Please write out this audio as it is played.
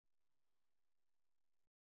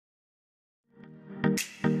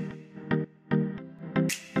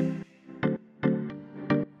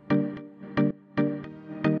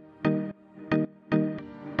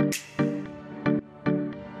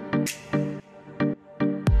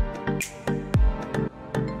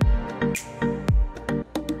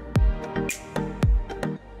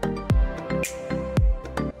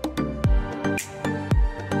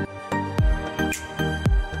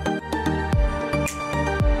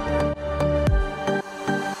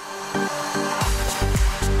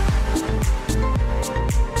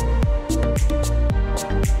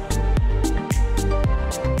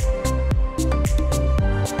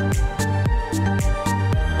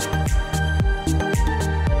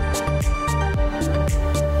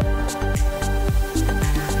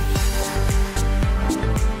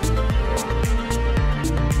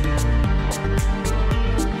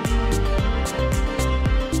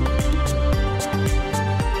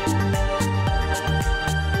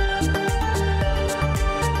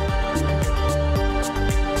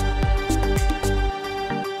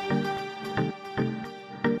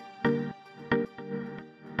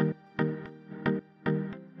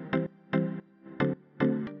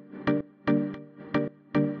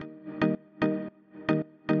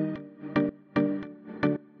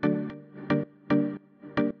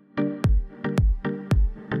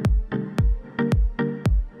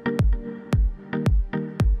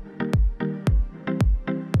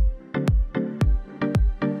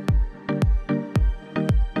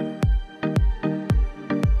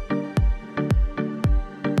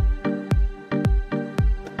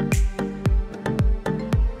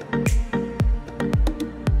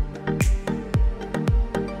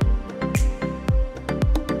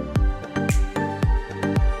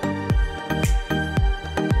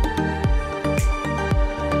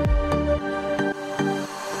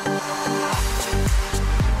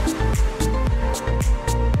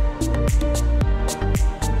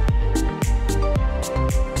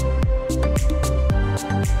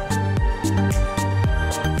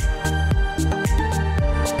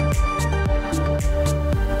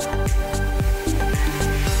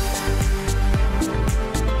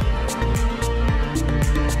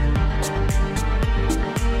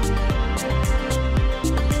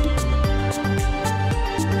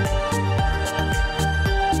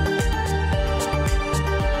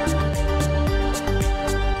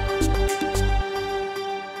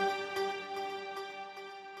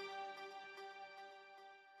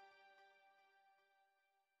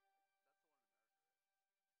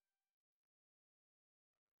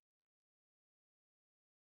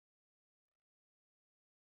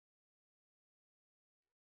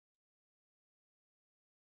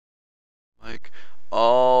Like,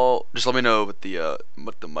 oh, just let me know what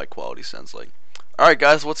the mic quality sounds like. All right,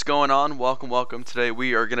 guys, what's going on? Welcome, welcome. Today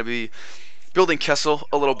we are gonna be building Kessel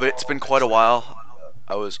a little bit. It's been quite a while.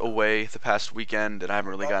 I was away the past weekend, and I haven't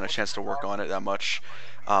really gotten a chance to work on it that much.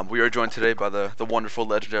 We are joined today by the wonderful,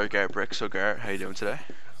 legendary GarrettBricks. So, Garrett, how you doing today?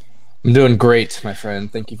 I'm doing great, my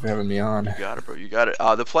friend. Thank you for having me You on. got it, bro. You got it.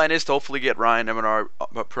 The plan is to hopefully get Ryan MandR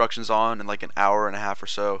Productions on in like an hour and a half or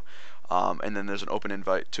so. And then there's an open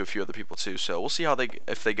invite to a few other people too. So we'll see how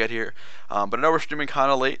if they get here. But I know we're streaming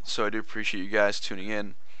kind of late, so I do appreciate you guys tuning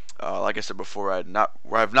in. Like I said before, I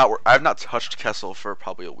have not touched Kessel for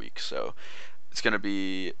probably a week, so it's gonna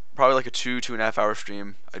be probably like a 2.5 hour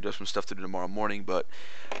stream. I do have some stuff to do tomorrow morning, but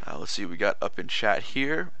let's see what we got up in chat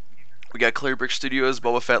here. We got Clear Brick Studios,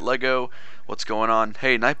 Boba Fett, Lego. What's going on?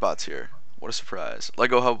 Hey, Nightbot's here. What a surprise.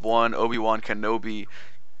 Lego Hub 1, Obi-Wan Kenobi,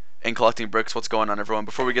 and Collecting Bricks. What's going on, everyone?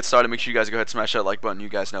 Before we get started, make sure you guys go ahead and smash that like button. You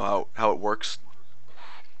guys know how it works.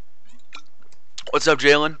 What's up,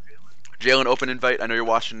 Jalen? Jalen, open invite. I know you're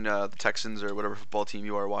watching the Texans or whatever football team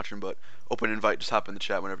you are watching, but open invite. Just hop in the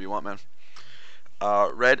chat whenever you want, man.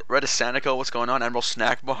 Red Asanico, what's going on? Admiral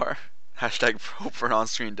Snack Bar. Hashtag pro for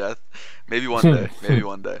on-screen death. Maybe one day. Maybe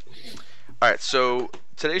one day. Alright, so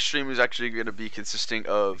today's stream is actually going to be consisting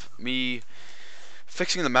of me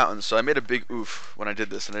fixing the mountains. So I made a big oof when I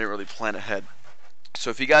did this, and I didn't really plan ahead.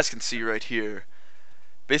 So if you guys can see right here,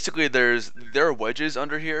 basically there are wedges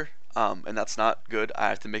under here, and that's not good. I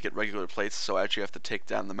have to make it regular plates, so I actually have to take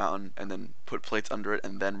down the mountain and then put plates under it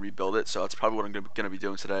and then rebuild it. So that's probably what I'm going to be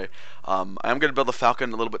doing today. I am going to build the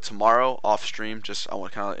Falcon a little bit tomorrow off stream. Just I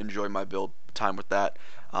want to kind of enjoy my build time with that.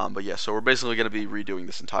 But yeah, so we're basically going to be redoing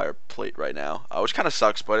this entire plate right now, which kind of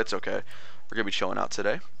sucks, but it's okay. We're going to be chilling out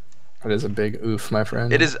today. That is a big oof, my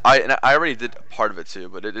friend. It is. I already did part of it too,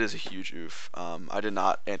 but it is a huge oof. I did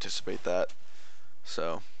not anticipate that.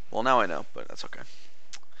 So, well, now I know, but that's okay.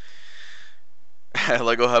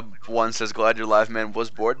 Lego Hub 1 says, "Glad you're live, man. Was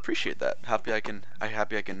bored. Appreciate that. Happy I can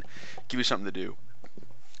give you something to do."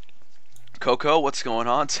 Coco, what's going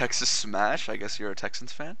on? Texas Smash. I guess you're a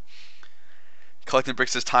Texans fan. Collecting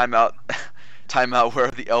Bricks says, "Timeout." Timeout. Where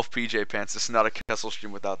are the Elf PJ pants? This is not a Kessel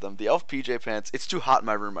stream without them. The Elf PJ pants. It's too hot in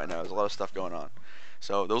my room right now. There's a lot of stuff going on.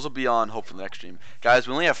 So those will be on hopefully the next stream. Guys,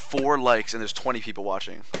 we only have 4 likes and there's 20 people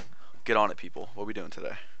watching. Get on it, people. What are we doing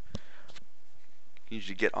today? You need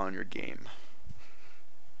to get on your game.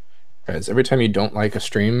 Guys, every time you don't like a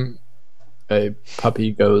stream, a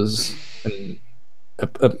puppy goes and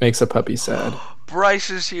makes a puppy sad. Bryce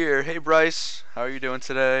is here. Hey, Bryce. How are you doing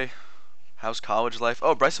today? How's college life?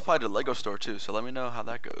 Oh, Bryce applied to the Lego store too, so let me know how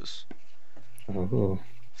that goes. Oh.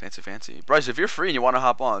 Fancy, fancy. Bryce, if you're free and you want to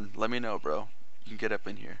hop on, let me know, bro. You can get up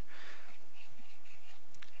in here.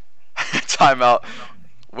 Timeout.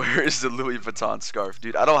 Where is the Louis Vuitton scarf?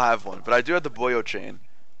 Dude, I don't have one, but I do have the Boyo chain.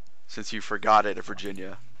 Since you forgot it at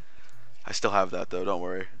Virginia. I still have that, though. Don't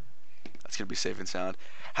worry. That's going to be safe and sound.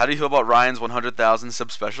 How do you feel about Ryan's 100,000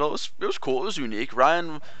 sub special? It was cool. It was unique.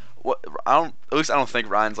 Ryan, at least I don't think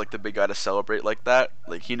Ryan's like the big guy to celebrate like that.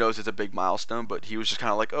 Like, he knows it's a big milestone, but he was just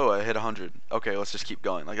kind of like, oh, I hit 100. Okay, let's just keep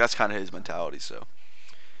going. Like, that's kind of his mentality, so.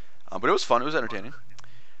 But it was fun. It was entertaining.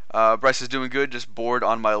 Bryce is doing good. Just bored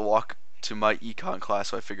on my walk to my econ class,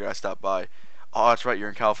 so I figured I'd stop by. Oh, that's right. You're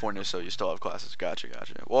in California, so you still have classes. Gotcha,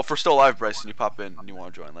 gotcha. Well, if we're still live, Bryce, and you pop in and you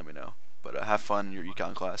want to join, let me know. But have fun in your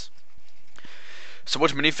econ class. So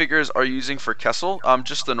which minifigures are you using for Kessel?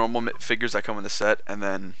 Just the normal figures that come in the set, and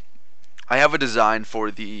then I have a design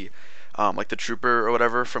for the like the trooper or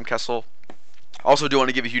whatever from Kessel. Also do want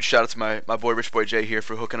to give a huge shout out to my boy RichBoyJhae here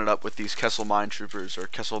for hooking it up with these Kessel Mine troopers or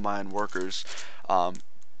Kessel Mine workers.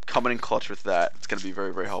 Coming in clutch with that. It's going to be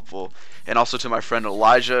very, very helpful. And also to my friend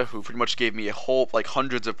Elijah, who pretty much gave me a whole, like,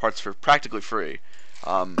 hundreds of parts for practically free.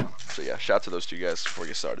 So yeah, shout out to those two guys before we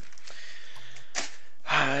get started.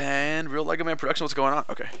 And Real Lego Man Production, what's going on?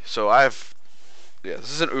 Okay, so yeah,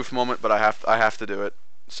 this is an oof moment, but I have to do it.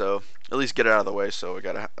 So at least get it out of the way. So I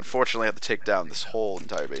gotta, unfortunately, have to take down this whole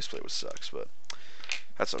entire base plate, which sucks, but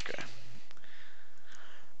that's okay.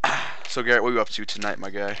 So Garrett, what are you up to tonight, my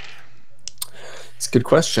guy? It's a good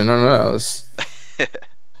question. I don't know. I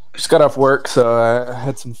just got off work, so I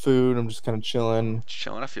had some food. I'm just kind of chilling.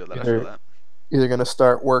 Chilling. I feel that. I feel that. Either gonna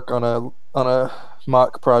start work on a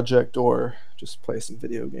mock project or just play some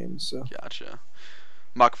video games. So. Gotcha.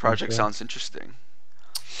 Mock project sounds interesting.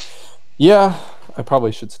 Yeah, I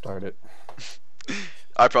probably should start it.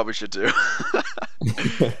 I probably should too.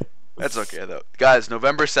 That's okay though, guys.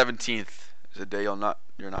 November 17th is a day you're not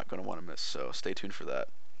gonna want to miss. So stay tuned for that.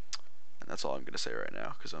 And that's all I'm gonna say right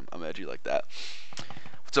now, because I'm edgy like that.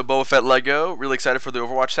 So Boba Fett Lego, really excited for the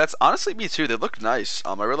Overwatch sets. Honestly, me too. They look nice.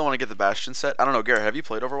 I really want to get the Bastion set. I don't know, Garrett, have you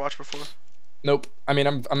played Overwatch before? Nope. I mean,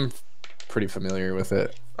 I'm pretty familiar with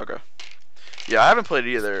it. Okay. Yeah, I haven't played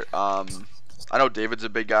it either. I know David's a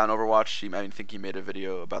big guy on Overwatch. I think he made a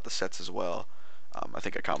video about the sets as well. I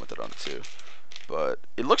think I commented on it too. But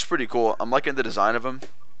it looks pretty cool. I'm liking the design of them.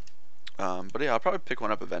 But yeah, I'll probably pick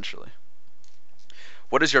one up eventually.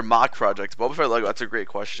 What is your mock project? Boba Fett Lego, that's a great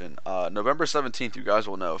question. November 17th, you guys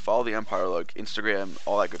will know. Follow the Empire Log, Instagram,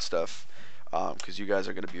 all that good stuff. Because you guys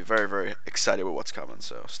are going to be very, very excited with what's coming.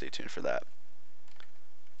 So stay tuned for that.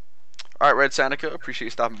 Alright, Red Sanica, appreciate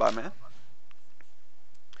you stopping by, man.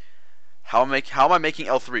 How am I making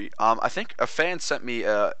L3? I think a fan sent me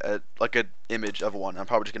like an image of one. I'm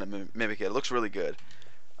probably just gonna mimic it. It looks really good.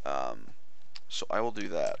 So I will do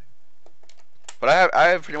that. But I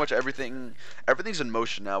have pretty much everything. Everything's in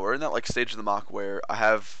motion now. We're in that like stage of the mock where I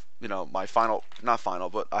have my not final,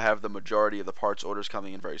 but I have the majority of the parts orders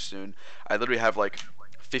coming in very soon. I literally have like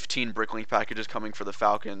 15 bricklink packages coming for the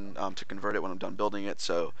Falcon to convert it when I'm done building it.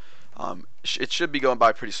 So it should be going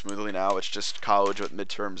by pretty smoothly now. It's just college with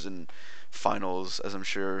midterms and finals, as I'm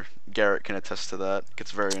sure Garrett can attest to that. It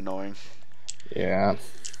gets very annoying. Yeah.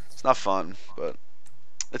 It's not fun, but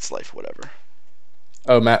it's life, whatever.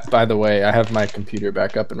 Oh, Matt, by the way, I have my computer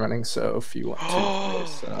back up and running, so if you want to play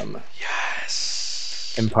some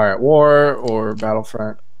yes. Empire at War or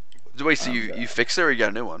Battlefront. Wait, so you fixed it or you got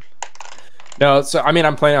a new one? No, so I mean,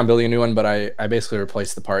 I'm planning on building a new one, but I basically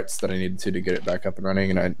replaced the parts that I needed to get it back up and running,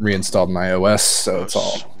 and I reinstalled my OS, so it's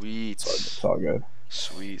all sweet. It's all good.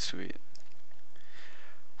 Sweet, sweet.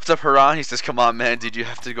 What's up, Haran? He says, "Come on, man. Did you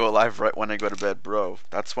have to go live right when I go to bed, bro?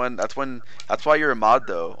 That's why you're a mod,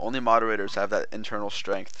 though. Only moderators have that internal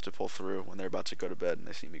strength to pull through when they're about to go to bed and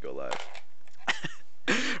they see me go live."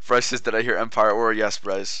 Bryce says, "Did I hear Empire War?" Yes,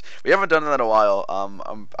 Bryce. We haven't done that in a while.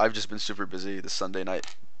 I've just been super busy this Sunday night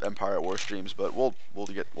Empire War streams, but we'll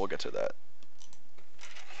get to that.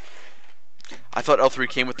 I thought L3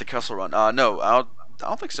 came with the Kessel run. No, I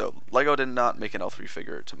don't think so. Lego did not make an L3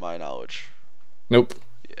 figure, to my knowledge. Nope.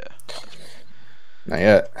 Yeah. Not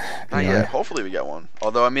yet. Not yet. Hopefully we get one.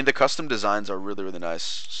 Although, I mean, the custom designs are really, really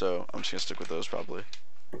nice, so I'm just gonna stick with those probably.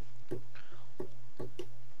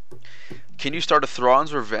 Can you start a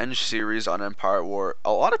Thrawn's Revenge series on Empire War?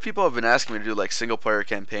 A lot of people have been asking me to do like single player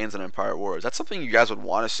campaigns on Empire War. Is that something you guys would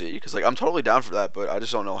want to see? Because like I'm totally down for that, but I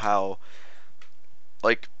just don't know how.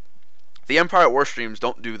 Like, the Empire War streams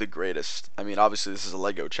don't do the greatest. I mean, obviously this is a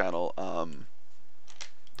Lego channel,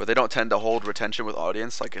 but they don't tend to hold retention with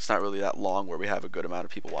audience. Like, it's not really that long where we have a good amount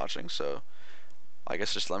of people watching. So I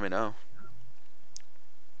guess just let me know.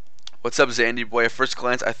 What's up, Zandy boy? At first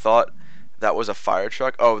glance, I thought that was a fire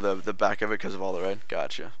truck. Oh, the back of it because of all the red.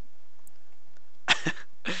 Gotcha.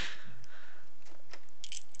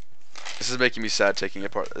 This is making me sad taking it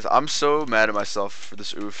apart. I'm so mad at myself for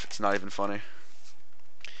this oof. It's not even funny.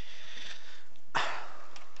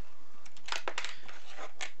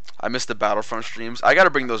 I missed the Battlefront streams. I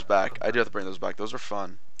gotta bring those back. I do have to bring those back. Those are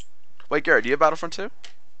fun. Wait, Garrett, do you have Battlefront too?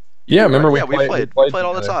 Yeah, remember we played all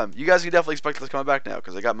together. the time. You guys can definitely expect us coming back now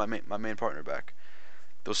because I got my main partner back.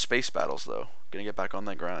 Those space battles though, gonna get back on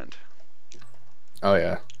that grind. Oh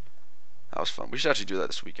yeah, that was fun. We should actually do that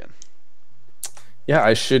this weekend. Yeah,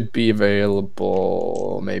 I should be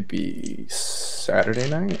available maybe Saturday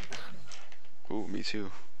night. Ooh, me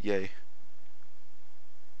too. Yay.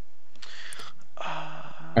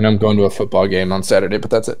 And I'm going to a football game on Saturday, but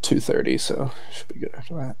that's at 2:30, so should be good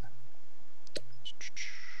after that.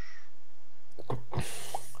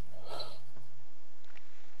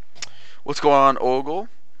 What's going on, Ogle?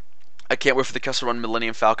 I can't wait for the Kessel Run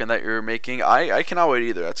Millennium Falcon that you're making. I cannot wait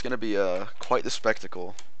either. That's going to be quite the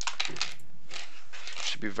spectacle.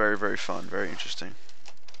 Should be very, very fun. Very interesting.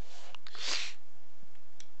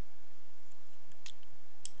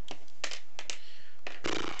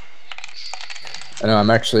 I know.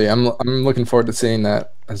 I'm looking forward to seeing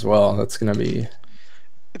that as well. That's gonna be.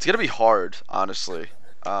 It's gonna be hard, honestly.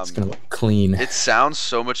 It's gonna look clean. It sounds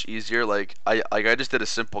so much easier. Like I just did a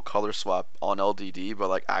simple color swap on LDD, but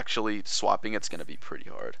like actually swapping it's gonna be pretty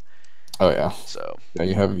hard. Oh yeah. So yeah,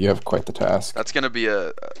 you have quite the task. That's gonna be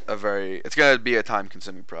it's gonna be a time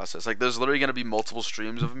consuming process. Like there's literally gonna be multiple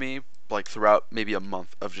streams of me like throughout maybe a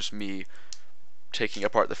month of just me taking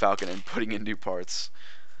apart the Falcon and putting in new parts.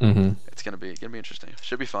 It's gonna be interesting.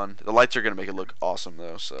 Should be fun. The lights are gonna make it look awesome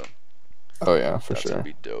though. So. Oh yeah, for sure. That's gonna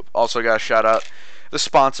be dope. Also, guys, shout out the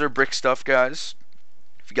sponsor, Brick Stuff, guys.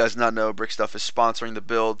 If you guys not know, Brick Stuff is sponsoring the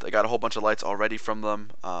build. They got a whole bunch of lights already from them.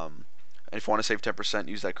 And if you want to save 10%,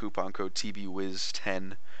 use that coupon code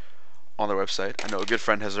TBWiz10 on their website. I know a good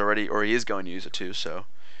friend has already, or he is going to use it too. So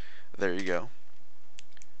There you go.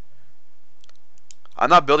 I'm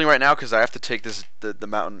not building right now because I have to take the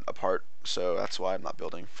mountain apart, so that's why I'm not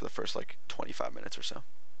building for the first like 25 minutes or so.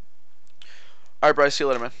 All right, Bryce, see you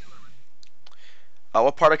later, man.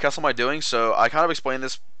 What part of Kessel am I doing? So I kind of explained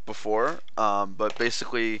this before, but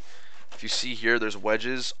basically, if you see here, there's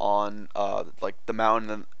wedges on like the mountain.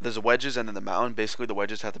 And there's wedges and then the mountain. Basically, the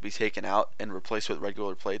wedges have to be taken out and replaced with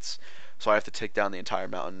regular plates. So I have to take down the entire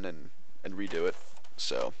mountain and redo it.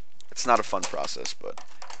 So it's not a fun process, but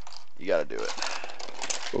you gotta do it.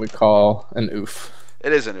 What we call an oof.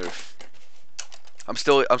 It is an oof. I'm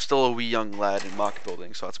still a wee young lad in mock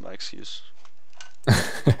building, so that's my excuse.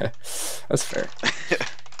 That's fair.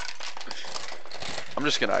 I'm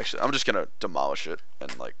just gonna demolish it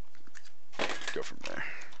and like go from there.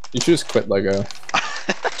 You should just quit Lego.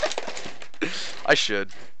 I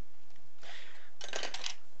should.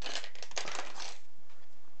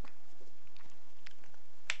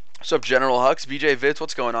 What's up, General Hux, BJ Vids?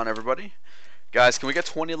 What's going on, everybody? Guys, can we get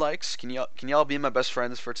 20 likes? Can y'all be my best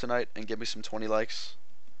friends for tonight and give me some 20 likes?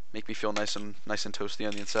 Make me feel nice and toasty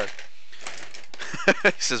on the inside.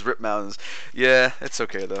 He says rip mountains. Yeah, it's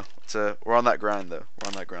okay though. We're on that grind though. We're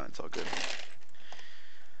on that grind. It's all good.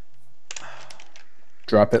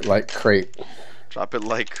 Drop it like crate. Drop it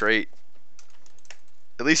like crate.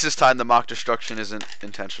 At least this time the mock destruction isn't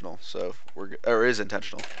intentional. So or is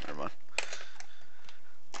intentional. Never mind.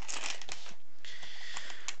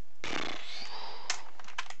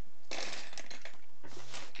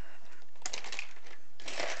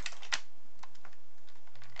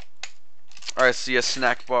 Alright, see ya,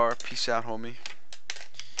 snack bar. Peace out, homie.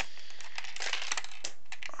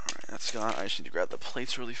 Alright, that's gone. I just need to grab the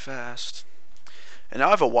plates really fast. And now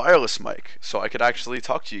I have a wireless mic, so I could actually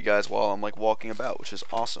talk to you guys while I'm like walking about, which is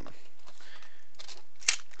awesome.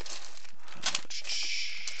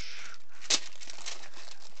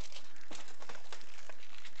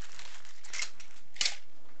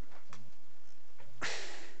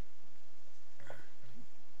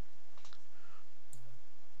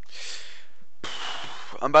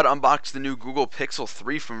 I'm about to unbox the new Google Pixel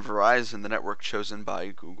 3 from Verizon, the network chosen by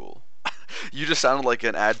Google. You just sounded like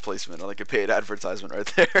an ad placement, or like a paid advertisement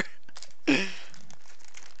right there.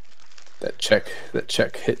 That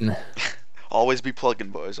check hitting. Always be plugging,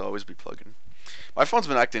 boys. Always be plugging. My phone's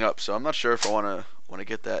been acting up, so I'm not sure if I wanna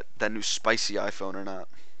get that new spicy iPhone or not.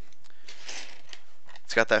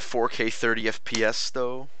 It's got that 4K 30 FPS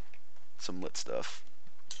though. Some lit stuff.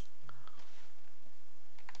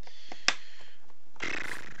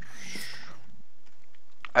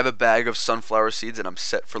 I have a bag of sunflower seeds and I'm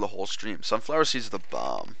set for the whole stream. Sunflower seeds are the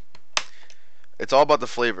bomb. It's all about the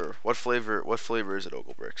flavor. What flavor is it,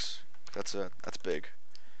 ReboBricks? That's big.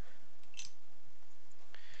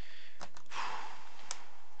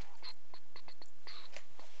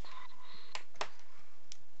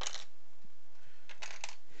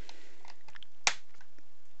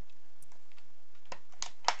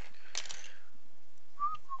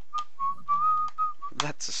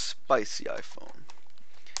 That's a spicy iPhone.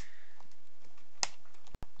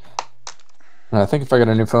 I think if I get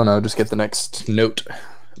a new phone, I'll just get the next Note.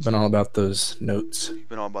 I've been all about those notes. You've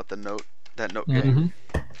been all about the Note, that Note game.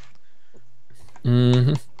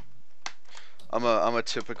 I'm a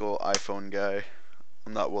typical iPhone guy.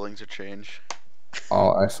 I'm not willing to change.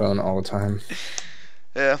 All iPhone all the time.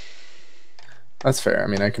 Yeah. That's fair. I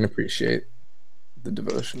mean, I can appreciate the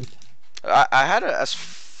devotion. I had a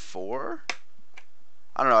S4.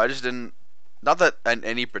 I don't know. I just didn't. Not that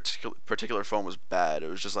any particular phone was bad. It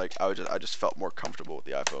was just like I just felt more comfortable with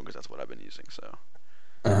the iPhone because that's what I've been using. So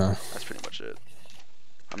that's pretty much it.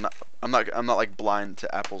 I'm not like blind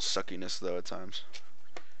to Apple's suckiness though at times.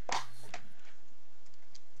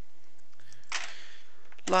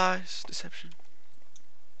 Lies, deception.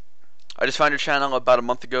 I just found your channel about a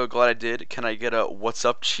month ago. Glad I did. Can I get a what's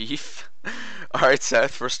up, Chief? All right,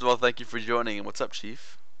 Seth. First of all, thank you for joining. And what's up,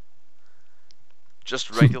 Chief?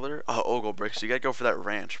 Just regular? Oh, ReboBricks. You gotta go for that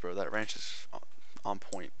ranch, bro. That ranch is on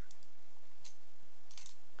point.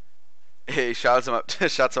 Hey, shout out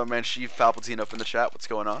to my man Chief Palpatine up in the chat. What's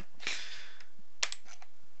going on?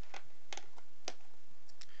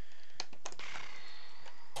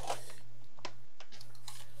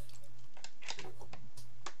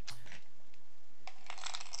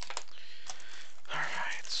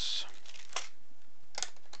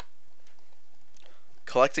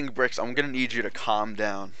 Collecting bricks. I'm gonna need you to calm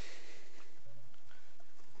down.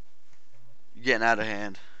 You're getting out of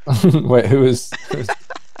hand. Wait, who's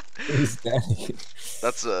Danny?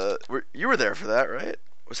 That's you were there for that, right?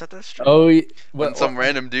 Was that stream? Oh, when some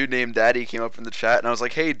random dude named Daddy came up in the chat, and I was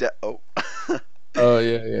like, "Hey, oh." Oh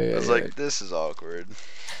yeah. I was like, "This is awkward."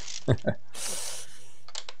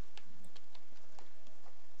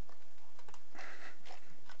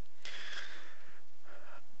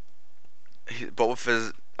 But with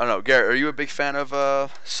his, I don't know, Garrett, are you a big fan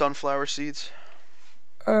of sunflower seeds?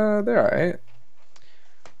 They're alright.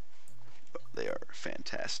 They are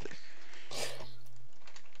fantastic.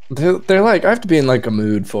 They're like, I have to be in like a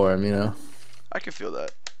mood for them, you know. I can feel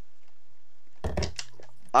that. I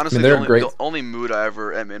Honestly, mean, they're great. the only mood I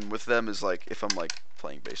ever am in with them is like if I'm like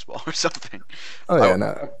playing baseball or something. Oh yeah, no,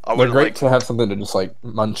 I they're wouldn't great like, to have something to just like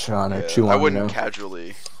munch on or yeah, chew on. I wouldn't you know?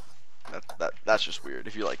 casually. That's just weird.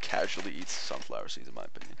 If you like casually eat sunflower seeds, in my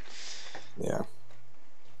opinion. Yeah.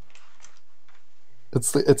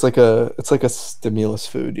 It's like a stimulus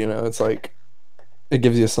food, you know. It's like it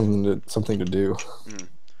gives you something to do. Mm.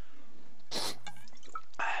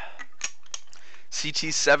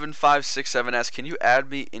 CT7567 asks, can you add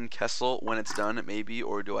me in Kessel when it's done, maybe,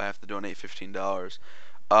 or do I have to donate $15?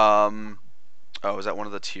 Oh, is that one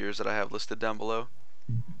of the tiers that I have listed down below?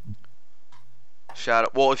 Shout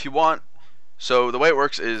out. Well, if you want, so the way it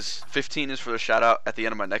works is 15 is for the shout out at the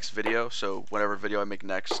end of my next video. So whatever video I make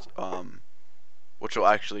next, which will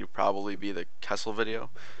actually probably be the Kessel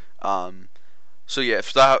video. So yeah,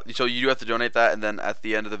 so you do have to donate that, and then at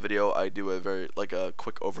the end of the video, I do a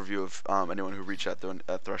quick overview of anyone who reached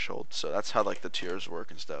that threshold. So that's how like the tiers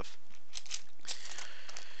work and stuff.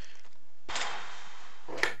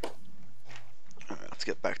 All right, let's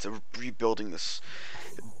get back to rebuilding this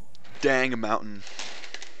dang mountain.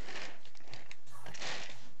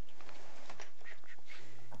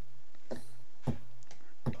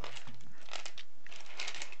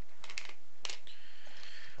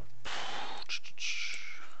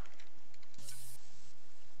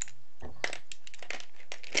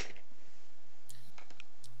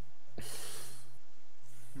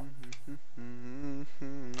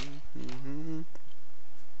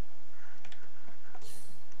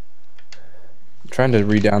 Trying to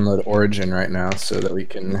re-download Origin right now so that we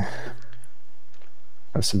can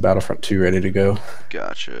have some Battlefront 2 ready to go.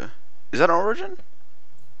 Gotcha. Is that on Origin?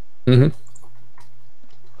 Mm-hmm.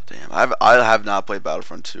 Damn, I have not played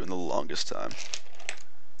Battlefront 2 in the longest time.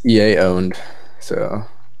 EA owned, so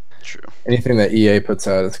True. anything that EA puts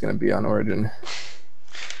out is going to be on Origin.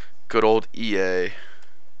 Good old EA.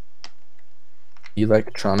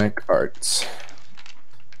 Electronic Arts.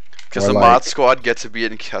 Because the mod squad get to be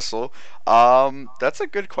in Kessel. That's a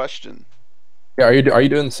good question. Yeah, are you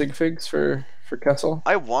doing sig figs for Kessel?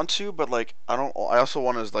 I want to, but like I don't. I also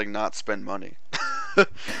want to like not spend money.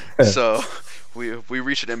 So we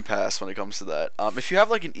reach an impasse when it comes to that. If you have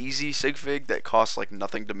like an easy sig fig that costs like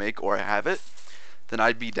nothing to make, or I have it, then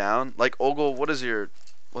I'd be down. Like Ogle, what is your?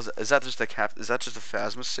 Is that just a cap? Is that just a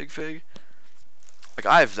Phasma sig fig? Like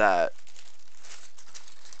I have that.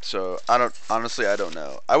 So I don't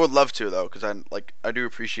know. I would love to though, because I do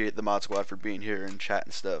appreciate the mod squad for being here and chat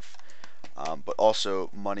and stuff. But also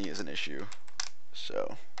money is an issue,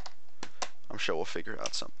 so I'm sure we'll figure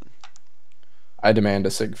out something. I demand a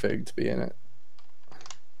sig fig to be in it.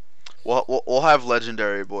 We'll have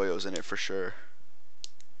legendary boyos in it for sure.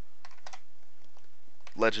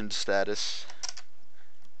 Legend status.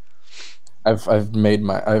 I've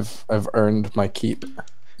earned my keep.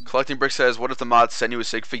 Collecting Bricks says, what if the mod send you a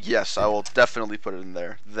sig fig? Yes, I will definitely put it in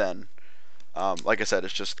there then. Like I said,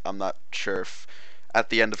 it's just I'm not sure if at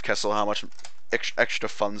the end of Kessel how much extra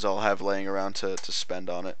funds I'll have laying around to spend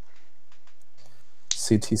on it.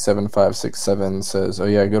 CT7567 says, oh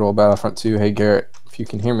yeah, good old Battlefront 2. Hey Garrett, if you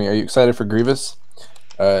can hear me, are you excited for Grievous?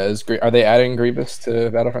 Are they adding Grievous to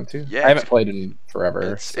Battlefront 2? Yeah, I haven't played in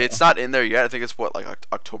forever. It's not in there yet. I think it's what, like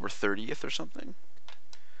October 30th or something.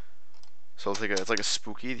 So it's like a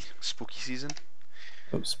spooky season.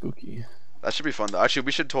 Oh, spooky. That should be fun though. Actually,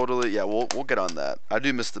 we should totally we'll get on that. I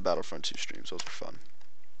do miss the Battlefront 2 streams. Those were fun.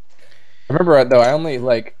 I remember though, I only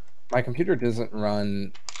my computer doesn't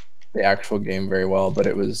run the actual game very well, but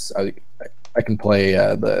it was I can play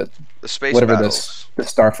the space whatever battles. the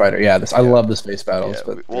Starfighter. Yeah, I love the space battles.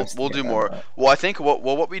 Yeah, but we'll do more. Well, I think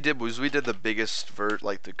what we did was we did the biggest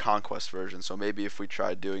like the conquest version. So maybe if we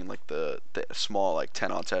tried doing like the small like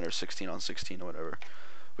 10 on 10 or 16 on 16 or whatever,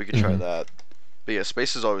 we could try that. But yeah,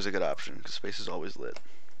 space is always a good option because space is always lit.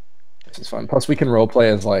 This is fun. Plus, we can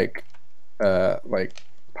roleplay as like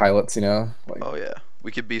pilots. You know. Oh yeah,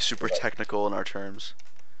 we could be super technical in our terms.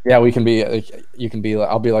 Yeah, we can be. You can be.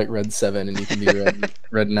 I'll be like Red 7, and you can be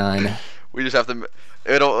Red 9. We just have to.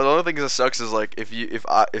 The only thing that sucks is like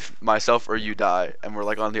if myself or you die and we're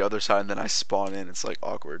like on the other side and then I spawn in, it's like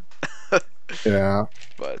awkward. Yeah.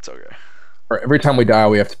 But it's okay. Or every time we die,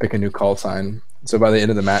 we have to pick a new call sign. So by the end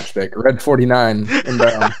of the match, pick Red 49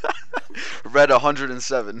 inbound. Red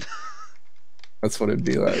 107. That's what it'd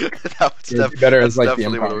be like. It'd be better That's as like the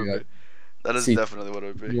definitely what it Empire. would be. That is definitely what it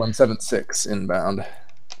would be. 176 inbound.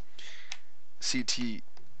 CT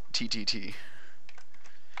TTT.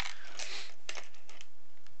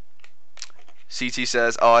 CT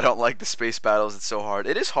says, "Oh, I don't like the space battles. It's so hard.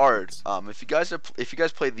 It is hard. If you guys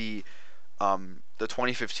play the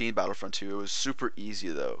 2015 Battlefront 2, it was super easy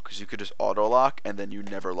though, because you could just auto lock and then you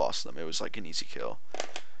never lost them. It was like an easy kill.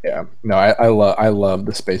 Yeah, no, I love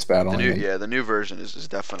the space battling. The new version is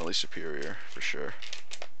definitely superior for sure.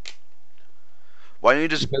 Why don't you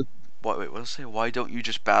just wait? What did I say? Why don't you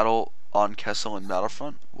just battle on Kessel and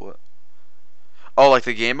Battlefront? What? Oh, like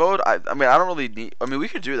the game mode? I mean, I don't really need. I mean, we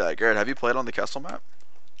could do that. Garrett, have you played on the Kessel map?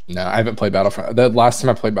 No, I haven't played Battlefront. The last time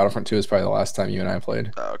I played Battlefront 2 is probably the last time you and I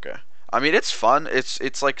played. Oh, okay. I mean, it's fun.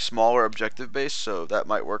 It's like smaller objective based, so that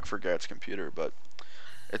might work for Garrett's computer, but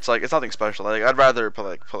it's like it's nothing special. Like I'd rather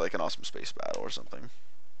play like an awesome space battle or something.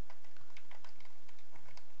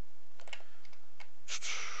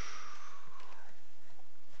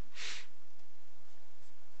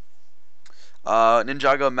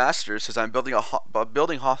 Ninjago Master says, I'm building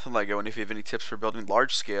building Hawthorne Lego, and if you have any tips for building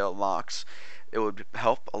large scale mocks, it would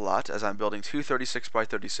help a lot, as I'm building two 36 by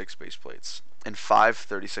 36 base plates and five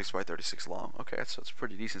 36 by 36 long. Okay, so it's a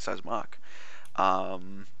pretty decent sized mock.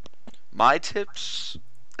 My tips,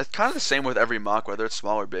 it's kind of the same with every mock, whether it's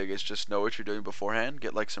small or big. It's just know what you're doing beforehand,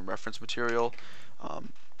 get like some reference material.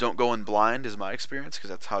 Don't go in blind is my experience,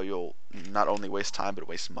 because that's how you'll not only waste time but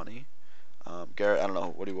waste money. Garrett, I don't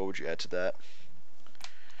know, what would you add to that?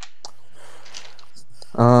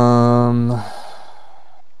 I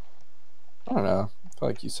don't know. I feel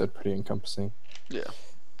like you said pretty encompassing. Yeah.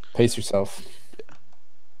 Pace yourself. Yeah.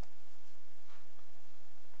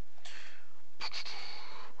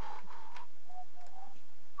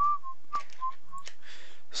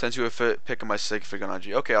 Sent you a pic of my sig fig on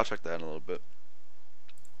IG. Okay, I'll check that in a little bit.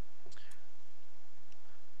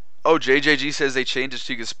 Oh, JJG says they changed it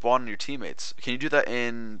so you can spawn on your teammates. Can you do that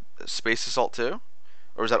in Space Assault too?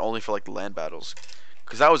 Or is that only for like the land battles?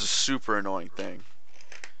 Because that was a super annoying thing.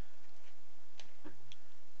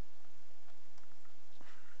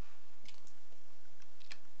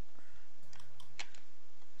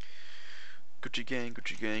 Gucci gang,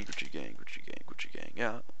 Gucci gang, Gucci gang, Gucci gang, Gucci gang.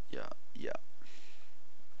 Yeah, yeah, yeah.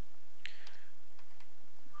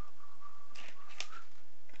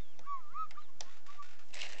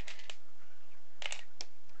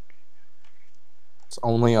 It's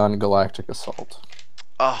only on Galactic Assault.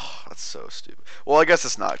 Oh, that's so stupid. Well, I guess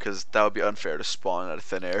it's not, because that would be unfair to spawn out of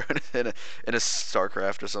thin air in a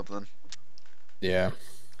StarCraft or something. Yeah.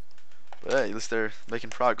 But hey, at least they're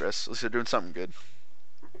making progress. At least they're doing something good.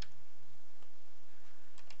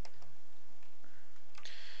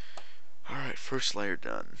 Alright, first layer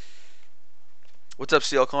done. What's up,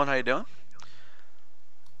 CL Con? How you doing?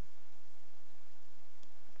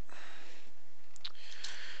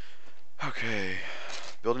 Okay.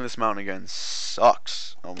 Building this mountain again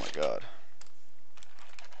sucks. Oh my god.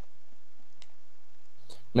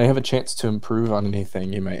 May have a chance to improve on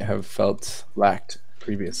anything you might have felt lacked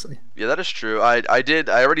previously. Yeah, that is true. I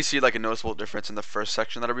already see like a noticeable difference in the first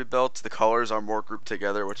section that I rebuilt. The colors are more grouped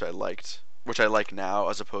together, which I liked. Which I like now,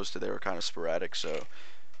 as opposed to they were kind of sporadic, so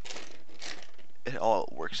it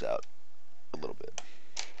all works out a little bit.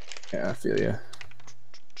 Yeah, I feel you.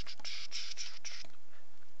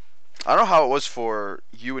 I don't know how it was for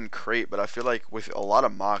you and Crate, but I feel like with a lot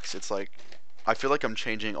of mocks, it's like I feel like I'm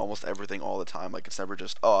changing almost everything all the time. Like it's never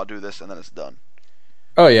just, oh, I'll do this and then it's done.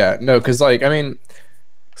 Oh yeah, no, because like I mean,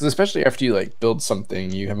 because especially after you like build something,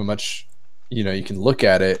 you have a much, you know, you can look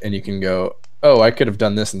at it and you can go, oh, I could have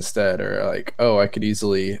done this instead, or like, oh, I could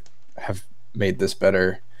easily have made this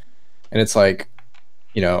better, and it's like,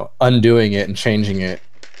 you know, undoing it and changing it,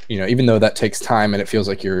 you know, even though that takes time and it feels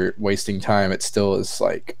like you're wasting time, it still is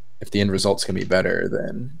like, if the end result's gonna be better,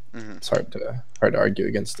 then it's hard to argue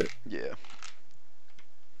against it. Yeah.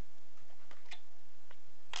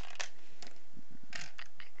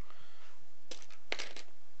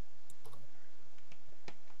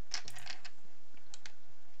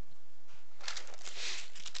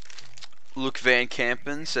 Luke Van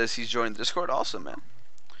Kampen says he's joined the Discord. Awesome, man.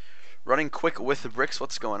 Running quick with the bricks.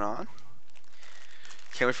 What's going on?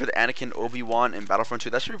 Can't wait for the Anakin Obi-Wan in Battlefront 2.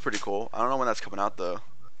 That should be pretty cool. I don't know when that's coming out though.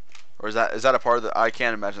 Or is that a part of the? I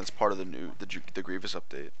can't imagine it's part of the new the Grievous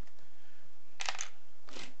update.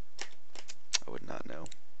 I would not know.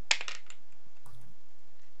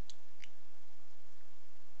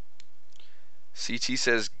 CT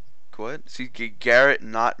says, what? See, Garrett,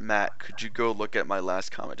 not Matt. Could you go look at my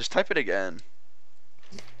last comment? Just type it again.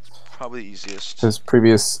 Probably easiest. His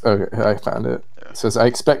previous. Okay, I found it. Yeah. It says I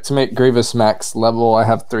expect to make Grievous max level. I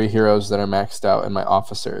have 3 heroes that are maxed out, and my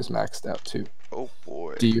officer is maxed out too. Oh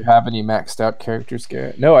boy. Do you have any maxed out characters,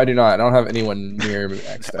 Garrett? No, I do not. I don't have anyone near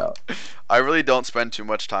maxed No. out. I really don't spend too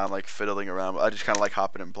much time like fiddling around. I just kind of like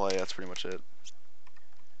hop in and play. That's pretty much it.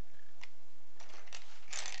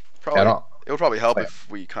 Probably. It would probably help if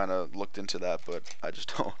we kind of looked into that, but I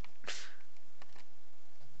just don't.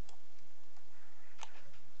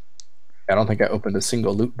 I don't think I opened a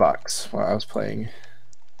single loot box while I was playing.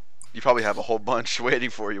 You probably have a whole bunch waiting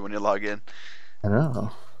for you when you log in. I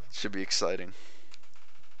know. Should be exciting.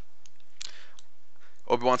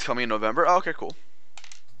 Obi-Wan's coming in November. Oh, okay, cool.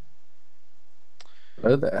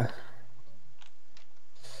 Hello there.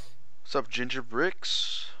 What's up, Ginger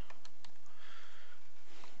Bricks?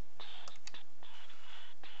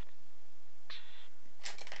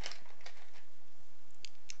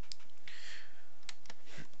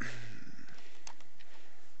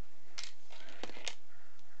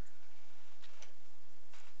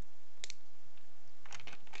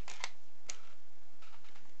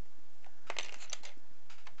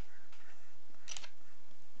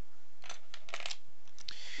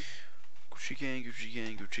 Gucci gang, Gucci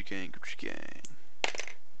gang, Gucci gang, Gucci gang.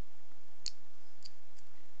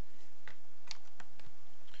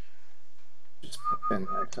 Just spend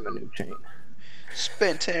racks on a new chain.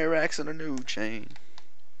 Spent 10 racks on a new chain.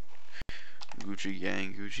 Gucci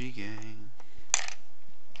gang, Gucci gang.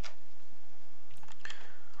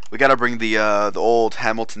 We gotta bring the old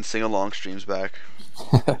Hamilton sing-along streams back.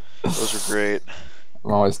 Those are great.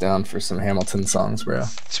 I'm always down for some Hamilton songs, bro.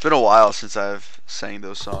 It's been a while since I've sang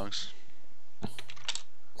those songs.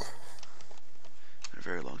 Been a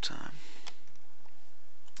very long time.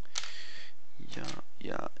 Yeah.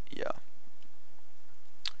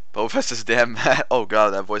 Boba Fett says, damn, Matt. Oh god,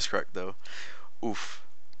 that voice crack though. Oof.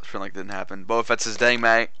 It's feeling like it didn't happen. Boba Fett says, dang,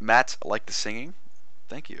 Matt, like the singing.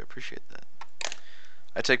 Thank you, I appreciate that.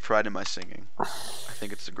 I take pride in my singing. I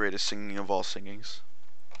think it's the greatest singing of all singings.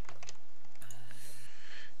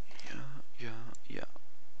 Yeah.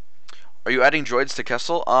 Are you adding droids to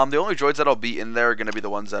Kessel? The only droids that'll be in there are gonna be the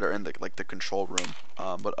ones that are in the control room.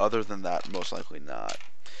 But other than that, most likely not.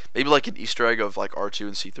 Maybe like an Easter egg of like R2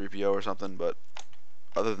 and C3PO or something, but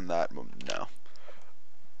other than that, no.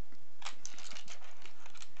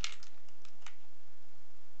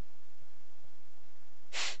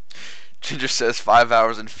 Ginger says 5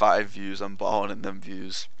 hours and 5 views. I'm balling in them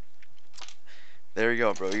views. There you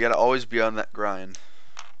go, bro. You gotta always be on that grind.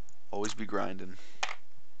 Always be grinding.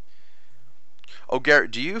 Oh,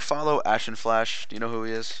 Garrett, do you follow Ashen Flash? Do you know who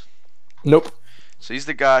he is? Nope. So he's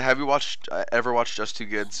the guy. Have you ever watched Just Too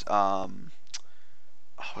Good's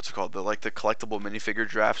what's it called? The collectible minifigure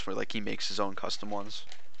drafts where like he makes his own custom ones.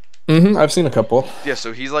 I've seen a couple. Yeah,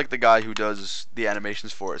 so he's like the guy who does the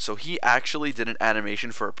animations for it. So he actually did an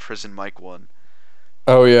animation for a Prison Mike one.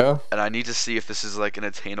 Oh yeah. And I need to see if this is like an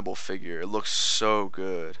attainable figure. It looks so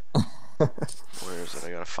good. Where is it?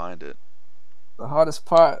 I gotta find it. The hottest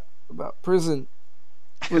part about prison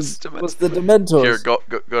was the Dementors. Here, go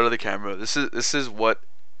to the camera. This is what.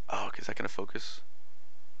 Oh, okay, is that gonna focus?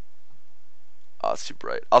 Oh, it's too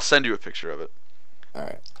bright. I'll send you a picture of it. All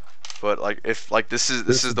right. But like, if like this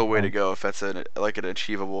is the way to go. If that's an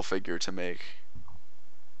achievable figure to make.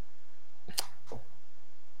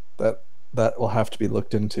 That will have to be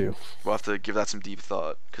looked into. We'll have to give that some deep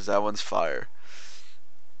thought because that one's fire.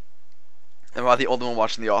 Am I the only one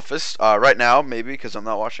watching The Office? Right now, maybe because I'm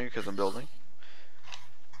not watching it because I'm building.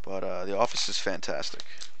 But The Office is fantastic.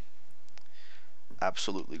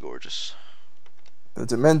 Absolutely gorgeous. The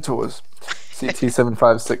Dementors.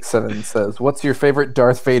 CT7567 says, "What's your favorite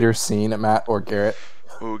Darth Vader scene, Matt or Garrett?"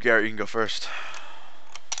 Ooh, Garrett, you can go first.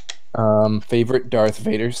 Favorite Darth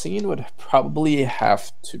Vader scene would probably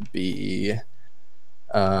have to be, it's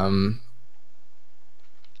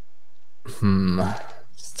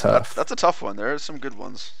tough. That's a tough one. There are some good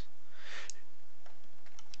ones.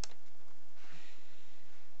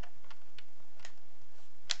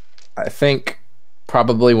 I think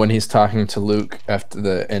probably when he's talking to Luke after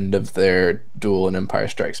the end of their duel in Empire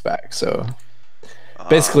Strikes Back. So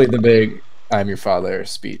basically the big "I'm your father"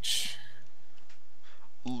 speech.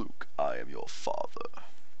 Luke, I am your father.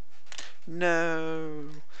 No.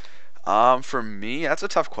 For me, that's a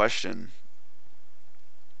tough question.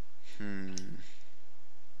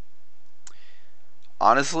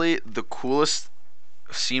 Honestly, the coolest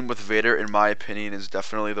scene with Vader, in my opinion, is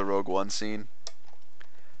definitely the Rogue One scene.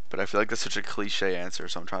 But I feel like that's such a cliche answer,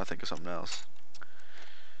 so I'm trying to think of something else.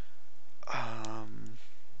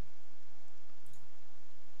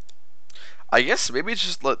 I guess maybe it's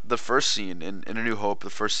just the first scene in A New Hope. The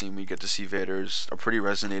first scene we get to see Vader's a pretty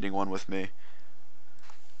resonating one with me,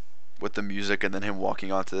 with the music and then him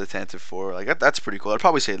walking onto the Tantive 4. Like that's pretty cool. I'd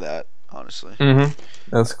probably say that honestly.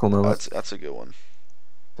 That's a cool moment. That's a good one.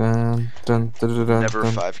 Dun, dun, dun, dun, dun, Never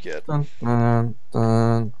dun, 5 get. dun, dun,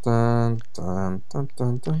 dun, dun, dun, dun,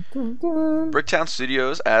 dun, dun, dun, dun. Bricktown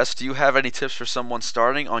Studios asks, "Do you have any tips for someone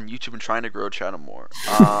starting on YouTube and trying to grow channel more?"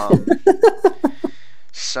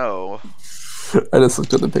 So. I just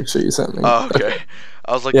looked at the picture you sent me. Oh, okay.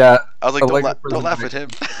 I was like, Yeah, don't laugh at him.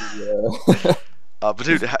 Yeah. But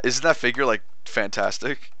dude, isn't that figure like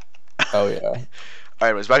fantastic? Oh yeah. All right,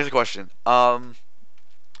 anyways, back to the question.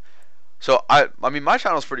 So I mean, my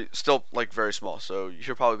channel's pretty still like very small, so you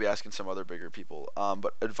should probably be asking some other bigger people.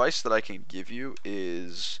 But advice that I can give you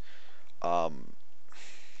is,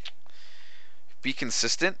 be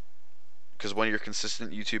consistent, because when you're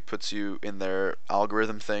consistent, YouTube puts you in their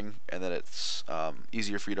algorithm thing, and then it's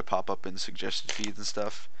easier for you to pop up in suggested feeds and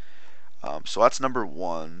stuff. So that's number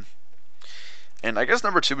one. And I guess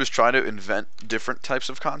number two is trying to invent different types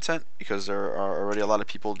of content, because there are already a lot of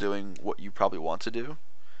people doing what you probably want to do.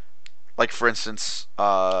 Like, for instance,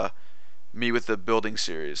 me with the building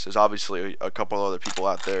series. There's obviously a couple other people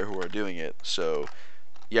out there who are doing it, so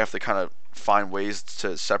you have to kind of find ways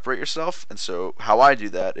to separate yourself. And so how I do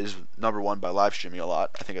that is, number one, by live streaming a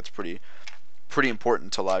lot. I think it's pretty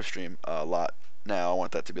important to live stream a lot now. I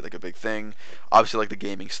want that to be like a big thing. Obviously, like the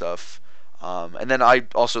gaming stuff. And then I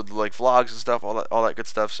also do like vlogs and stuff, all that good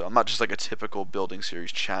stuff. So I'm not just like a typical building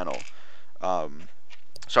series channel.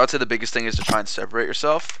 So I'd say the biggest thing is to try and separate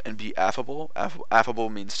yourself and be affable. Affable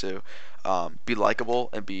means to be likable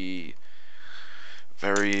and be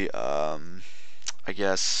very, I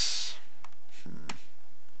guess,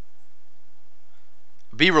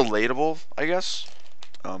 be relatable, I guess.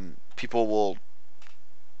 People will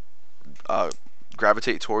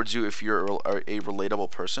gravitate towards you if you're a relatable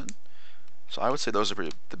person. So I would say those are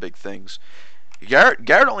the big things.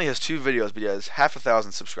 Garrett only has 2 videos, but he has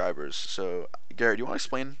 500,000 subscribers. So Garrett, do you want to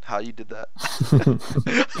explain how you did that?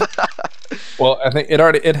 Well, I think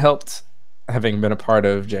it helped having been a part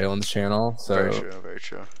of Jalen's channel. So very true, very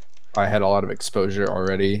true. I had a lot of exposure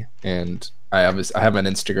already, and I have an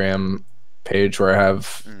Instagram page where I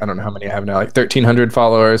have I don't know how many I have now, like 1,300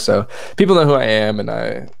 followers. So people know who I am, and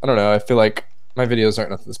I don't know. I feel like my videos aren't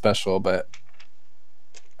nothing special, but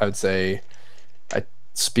I would say I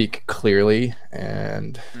speak clearly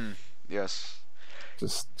and yes,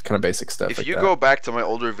 just kind of basic stuff. If like you that. go back to my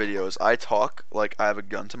older videos, I talk like I have a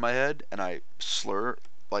gun to my head, and I slur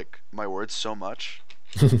like my words so much.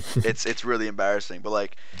 It's really embarrassing. But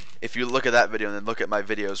like, if you look at that video and then look at my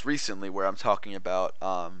videos recently where I'm talking about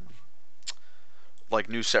like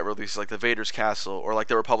new set releases, like the Vader's Castle or like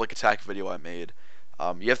the Republic Attack video I made,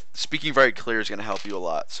 speaking very clear is going to help you a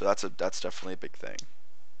lot. So that's definitely a big thing.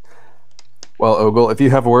 Well, Ogle, if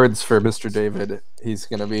you have words for Mr. David, he's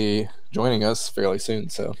going to be joining us fairly soon.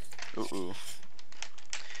 So, Ooh.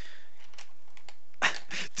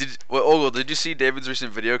 Ogle, did you see David's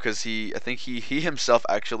recent video? Because I think he himself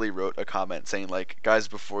actually wrote a comment saying like, "Guys,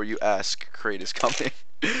 before you ask, Crate is coming."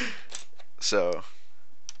 So,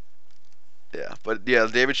 yeah, but yeah,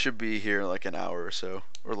 David should be here in like an hour or so,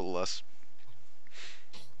 or a little less.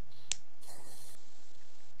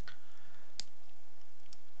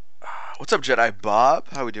 What's up, Jedi Bob?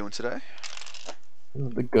 How we doing today?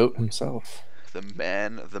 the GOAT himself. The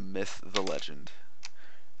man, the myth, the legend.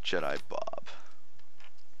 Jedi Bob.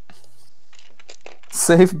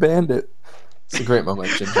 Save Bandit. It's a great moment,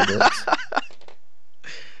 Ginger Bricks.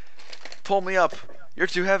 Pull me up. You're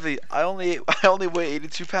too heavy. I only weigh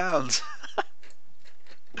 82 pounds.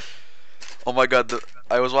 Oh my god,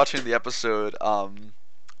 I was watching the episode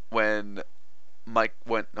when Mike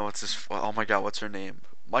went, no, what's this, oh my god, what's her name?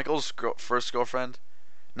 Michael's first girlfriend?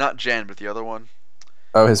 Not Jan, but the other one.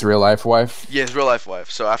 Oh, his real life wife? Yeah, his real life wife.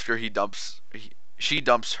 So after she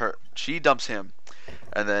dumps him,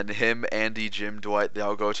 and then him, Andy, Jim, Dwight, they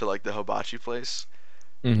all go to like the hibachi place.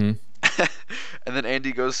 Mm-hmm. And then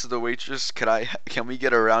Andy goes to the waitress, can we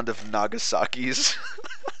get a round of Nagasaki's?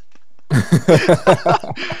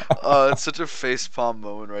 Oh, it's such a facepalm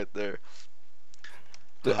moment right there.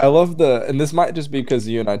 I love and this might just be because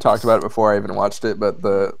you and I talked about it before I even watched it, but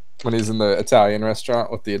when he's in the Italian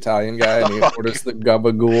restaurant with the Italian guy and he orders the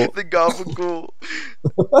gabagool. The gabagool.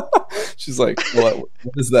 She's like, what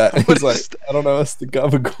is that? And he's like, I don't know, it's the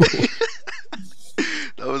gabagool.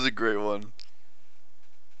 That was a great one.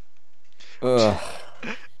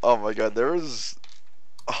 Oh my god, there was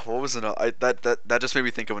what was another? That just made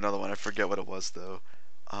me think of another one. I forget what it was though.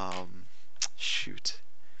 Shoot.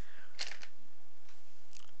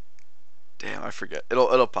 Damn, I forget.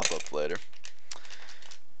 It'll pop up later.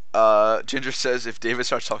 Ginger says if David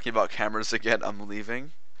starts talking about cameras again, I'm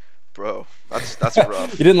leaving. Bro, that's You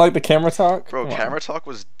rough. didn't like the camera talk? Bro, Come on. camera talk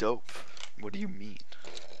was dope. What do you mean?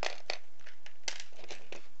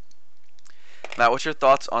 Matt, what's your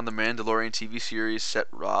thoughts on the Mandalorian TV series set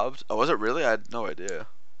robbed? Oh, was it really? I had no idea.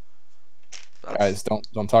 Guys,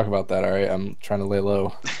 don't talk about that, all right? I'm trying to lay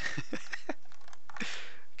low.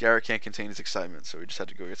 Garrett can't contain his excitement, so we just had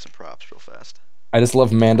to go get some props real fast. I just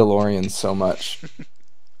love Mandalorians so much.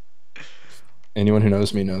 Anyone who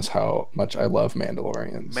knows me knows how much I love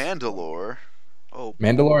Mandalorians. Mandalore? Oh,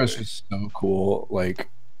 Mandalore is boy. just so cool. Like,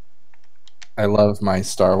 I love my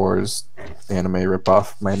Star Wars anime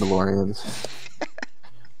ripoff, Mandalorians.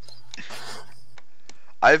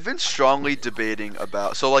 I've been strongly debating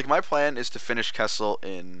about. So, like, my plan is to finish Kessel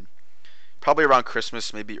in probably around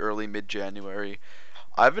Christmas, maybe early mid-January.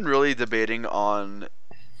 I've been really debating on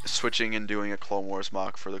switching and doing a Clone Wars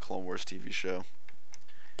mock for the Clone Wars TV show.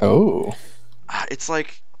 Oh. It's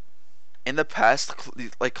like in the past,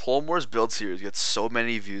 like Clone Wars build series gets so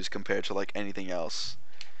many views compared to like anything else,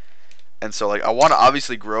 and so like I want to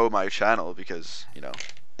obviously grow my channel because in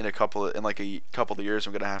a couple of years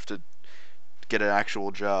I'm gonna have to get an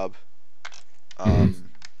actual job. Mhm.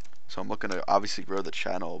 So I'm looking to obviously grow the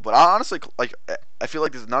channel, but I honestly like I feel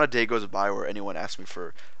like there's not a day goes by where anyone asks me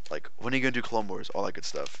for like when are you gonna do Clone Wars, all that good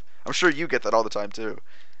stuff. I'm sure you get that all the time too.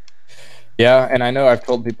 Yeah, and I know I've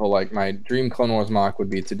told people like my dream Clone Wars mock would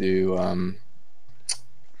be to do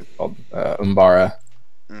it's called Umbara.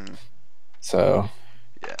 Mm. So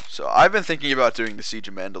Yeah, so I've been thinking about doing the Siege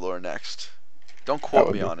of Mandalore next. Don't that quote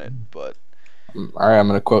would me be on it, but all right. I'm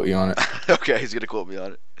gonna quote you on it. okay, he's gonna quote me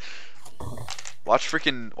on it.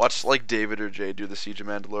 Watch like David or Jay do the Siege of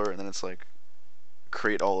Mandalore, and then it's like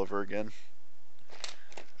create all over again.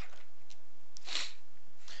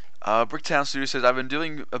 Bricktown Studio says I've been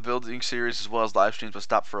doing a building series as well as live streams, but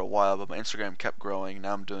stopped for a while. But my Instagram kept growing.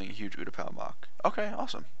 Now I'm doing a huge Utapau mock. Okay,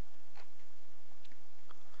 awesome.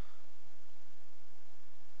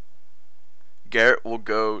 Garrett will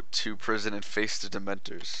go to prison and face the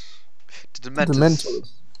Dementors. The The Dementors.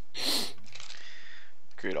 Dementors.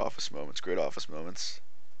 Great office moments. Great office moments.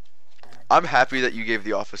 I'm happy that you gave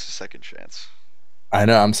The Office a second chance. I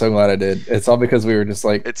know. I'm so glad I did. It's all because we were just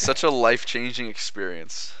like It's such a life-changing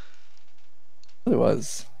experience. it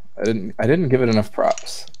was. I didn't give it enough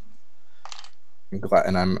props. I'm glad,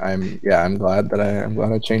 and I'm glad that I'm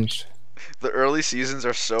glad I changed. The early seasons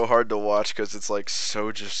are so hard to watch because it's like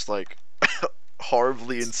so just like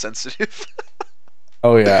horribly insensitive.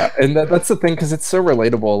 Oh yeah, and that's the thing because it's so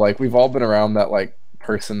relatable. Like we've all been around that like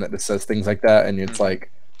person that just says things like that, and it's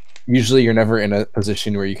like usually you're never in a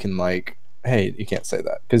position where you can like, hey, you can't say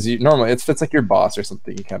that because you normally if it's like your boss or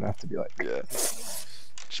something, you kind of have to be like, Yeah,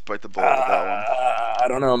 just bite the bullet with that one. I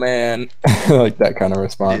don't know, man, like that kind of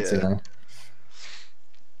response, Yeah. you know.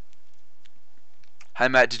 Hi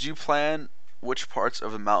Matt, did you plan which parts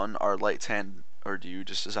of a mountain are light tan, or do you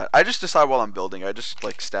just decide? I just decide while I'm building. I just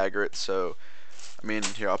like stagger it. So, I mean,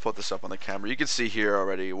 here I'll put this up on the camera. You can see here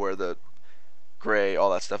already where the gray, all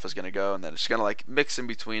that stuff is gonna go, and then it's gonna like mix in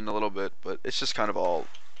between a little bit. But it's just kind of all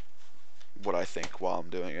what I think while I'm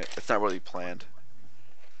doing it. It's not really planned.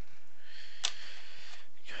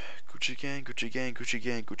 Gucci gang, Gucci gang, Gucci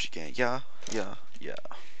gang, Gucci gang. Yeah, yeah, yeah.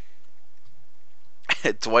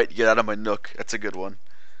 Dwight, get out of my nook. That's a good one.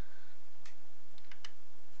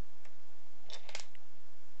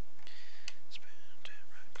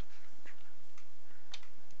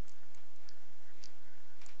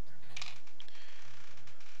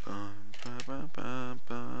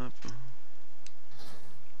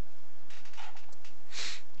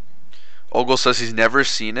 Ogle says he's never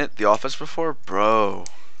seen it, The Office, before. Bro,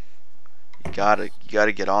 you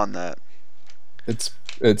gotta get on that. It's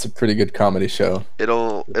a pretty good comedy show.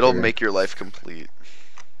 It'll make your life complete.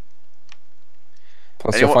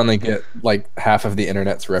 Plus, you'll Anyone? finally get like half of the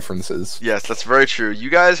internet's references. Yes, that's very true. You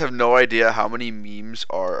guys have no idea how many memes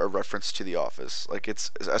are a reference to The Office. Like it's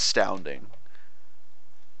astounding.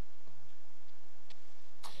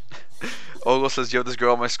 Ogle says, "Yo, this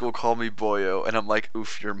girl at my school called me Boyo," and I'm like,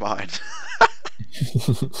 "Oof, you're mine."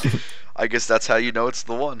 I guess that's how you know it's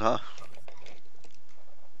the one, huh?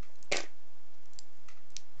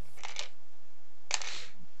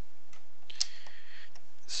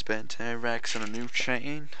 Spent 10 racks on a new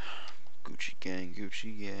chain. Gucci gang,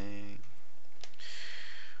 Gucci gang.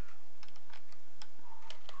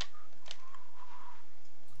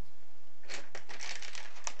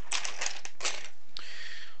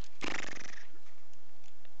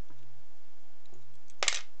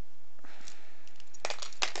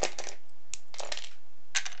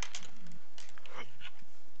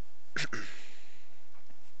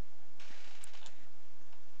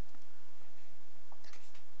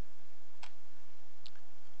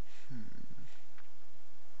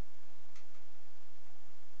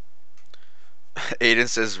 Aiden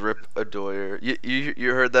says rip Adoyer.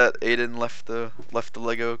 You heard that Aiden left the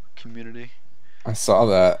Lego community? I saw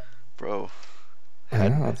that. Bro, Yeah,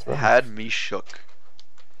 had that's had rough. me shook.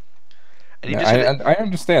 And he No, just hit it. I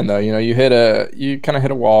understand though. You know, you kind of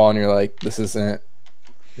hit a wall, and you're like, this isn't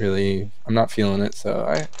really. I'm not feeling it. So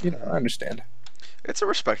I understand. It's a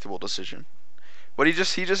respectable decision. But he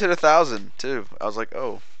just hit 1,000 too. I was like,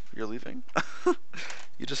 oh, you're leaving?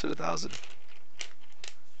 You just hit 1,000.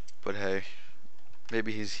 But hey,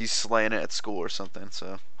 maybe he's slaying it at school or something.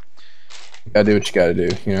 So You gotta do what you gotta do.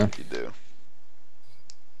 You know. you do.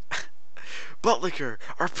 Buttlicker,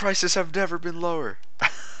 our prices have never been lower.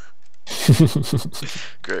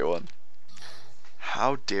 Great one.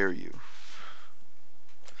 How dare you?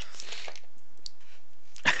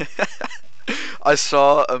 I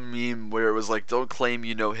saw a meme where it was like, "Don't claim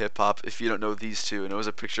you know hip hop if you don't know these two," and it was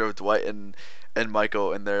a picture of Dwight and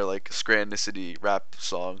Michael and their like Scranton City rap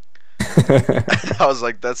song. I was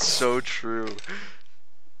like, "That's so true."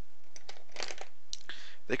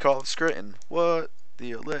 They call it Scranton. What? The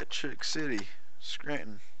Electric City.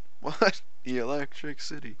 Scranton. What? The Electric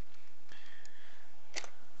City.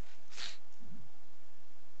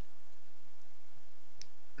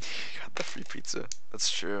 Got the free pizza. That's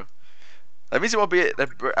true. That means he won't be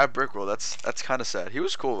at Brick World. That's kind of sad. He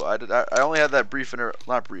was cool. I only had that brief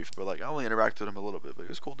not brief, but like I only interacted with him a little bit. But he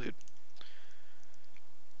was a cool, dude.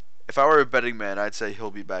 If I were a betting man, I'd say he'll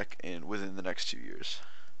be back in within the next 2 years.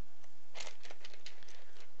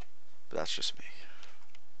 But that's just me.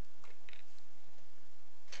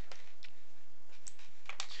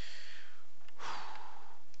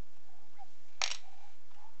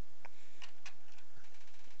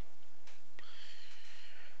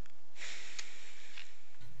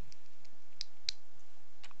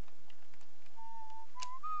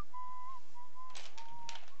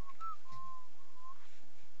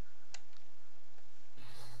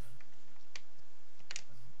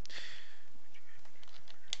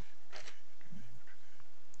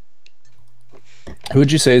 Who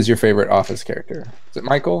would you say is your favorite Office character? Is it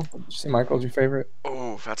Michael? Did you say Michael's your favorite?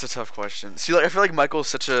 Oh, that's a tough question. See, like I feel like Michael's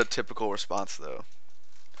such a typical response though.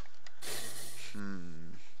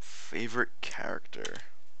 Favorite character.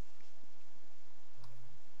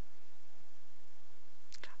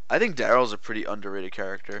 I think Daryl's a pretty underrated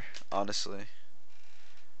character, honestly.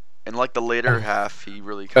 In like the later half, he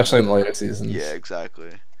really kind Especially in the of. later seasons. Yeah,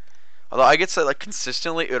 exactly. Although I get say like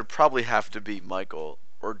consistently, it would probably have to be Michael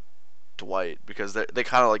or Dwight because they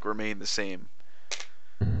kind of like remain the same.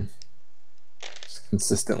 Mhm. Just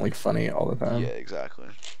consistently funny all the Yeah, time. exactly.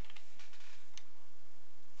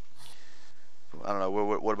 I don't know.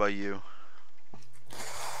 What about you?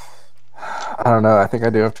 I don't know. I think I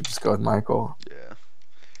do have to just go with Michael. Yeah,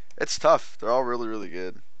 it's tough. They're all really really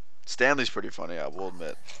good. Stanley's pretty funny, I will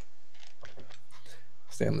admit.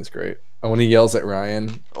 Stanley's great. And when he yells at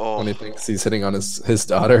Ryan when he Oh, thinks he's hitting on his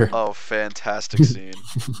daughter. oh, fantastic scene.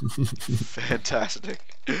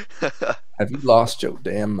 Fantastic. Have you lost your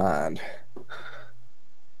damn mind?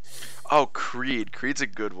 Oh, Creed. Creed's a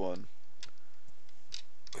good one.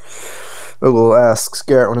 Google asks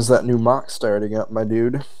Garrett, when is that new mock starting up, my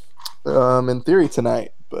dude? In theory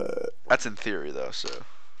tonight, but That's in theory though,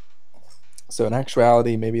 so in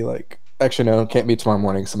actuality, maybe like actually no, can't be tomorrow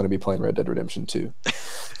morning because I'm gonna be playing Red Dead Redemption 2.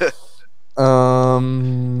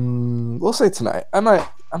 We'll say tonight. I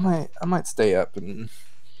might stay up and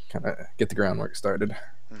kind of get the groundwork started.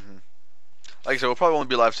 hmm Like I said, we'll probably won't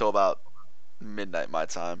be live till about midnight my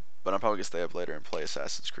time, but I'm probably gonna stay up later and play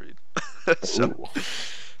Assassin's Creed. So, Ooh.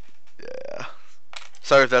 yeah.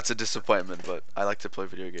 Sorry if that's a disappointment, but I like to play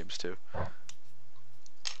video games too.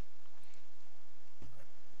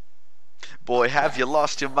 Boy, have you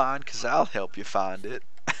lost your mind? 'Cause I'll help you find it.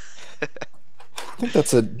 I think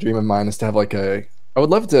that's a dream of mine is to have like a. I would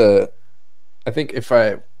love to. I think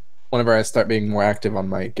whenever I start being more active on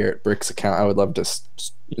my GarrettBricks account, I would love to,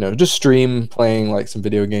 just stream playing like some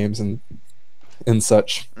video games and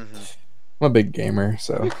such. hmm I'm a big gamer,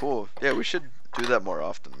 so That'd be cool. Yeah, we should do that more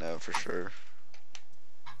often now for sure.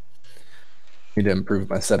 need to improve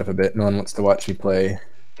my setup a bit. No one wants to watch me play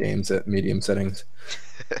games at medium settings.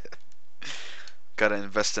 Gotta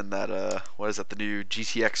invest in that. What is that? The new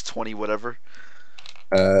GTX 20 whatever.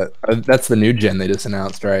 That's the new gen they just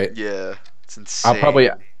announced, right? Yeah, it's I'll probably,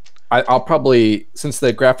 insane. I'll probably since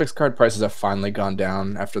the graphics card prices have finally gone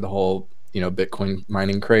down after the whole Bitcoin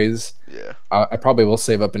mining craze. Yeah. I probably will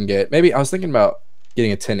save up and get maybe I was thinking about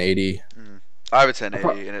getting a 1080. hmm I have a I'll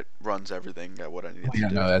pro- 1080 and it runs everything at what I need it oh, to yeah,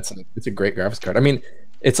 do. no, it's a great graphics card. I mean,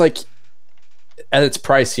 it's like at its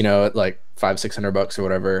price, at like $500-600 or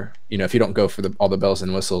whatever. If you don't go for all the bells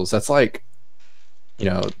and whistles, that's like you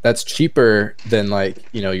know, that's cheaper than like,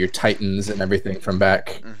 you know, your Titans and everything from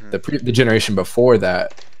back the generation before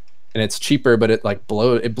that. And it's cheaper, but it like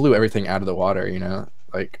blew everything out of the water, you know.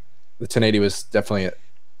 Like the 1080 was definitely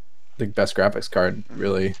the best graphics card,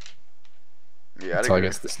 really. Yeah, until I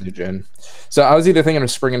guess this new gen. So I was either thinking of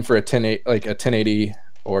springing for a 1080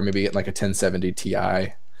 or maybe like a 1070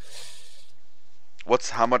 Ti. What's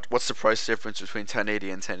the price difference between 1080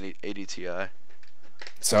 and 1080 Ti?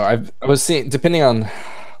 So I was seeing, depending on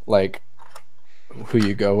like who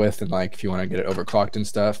you go with and like if you want to get it overclocked and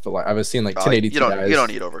stuff, but like I was seeing like 1080 you don't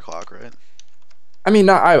need overclock, right? I mean,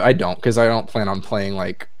 not I don't, because I don't plan on playing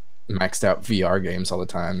like maxed out VR games all the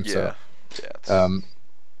time. Yeah. So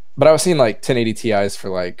but I was seeing like 1080 Ti's for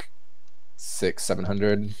like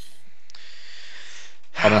 600-700.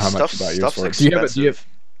 I don't know how much about yours for. Do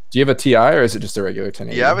you have a Ti or is it just a regular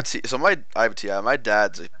 1080? Yeah, I have a Ti. So I have a Ti. My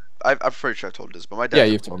dad's I'm pretty sure I've told you this, but my dad. Yeah,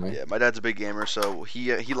 you've told me. Yeah, my dad's a big gamer, so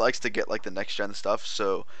he likes to get like the next gen stuff.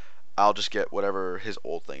 So I'll just get whatever his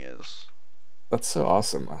old thing is. That's so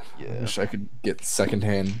awesome. Yeah. I wish I could get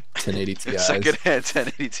secondhand 1080 Ti's. Secondhand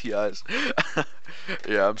 1080 Ti's.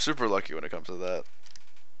 Yeah, I'm super lucky when it comes to that.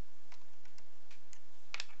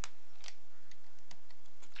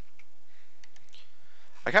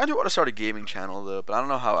 I kind of do want to start a gaming channel though, but I don't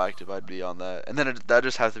know how active I'd be on that. And then that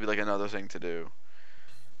just has to be like another thing to do.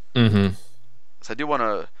 So I do want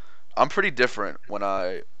to. I'm pretty different when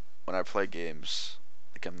I play games.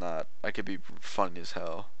 Like I could be funny as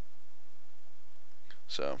hell.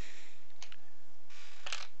 So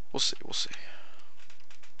we'll see.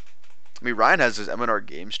 I mean, Ryan has his MandR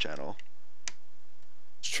Games channel.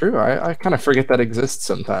 It's true. I kind of forget that exists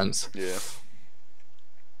sometimes. Yeah.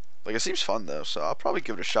 Like, it seems fun though, so I'll probably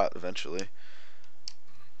give it a shot eventually.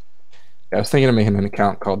 Yeah, I was thinking of making an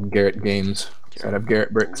account called Garrett Games. So I'd have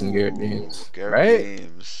GarrettBricks and Garrett Games. Garrett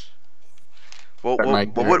Games. Well,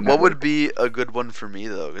 what would be a good one for me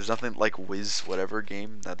though? There's nothing like Wiz whatever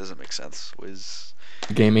game. That doesn't make sense. Wiz.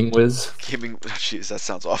 Gaming Wiz. Gaming. Jeez, that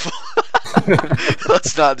sounds awful.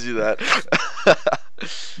 Let's not do that.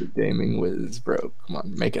 The Gaming Wiz, bro. Come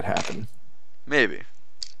on, make it happen. Maybe.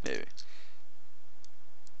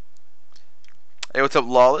 Hey, what's up,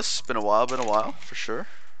 Lawless? Been a while, for sure.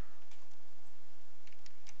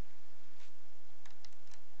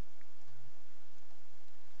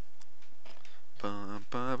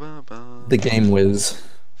 The Game Wiz.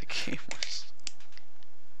 The Game Wiz.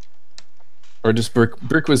 Or just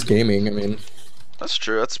Brick was gaming, I mean. That's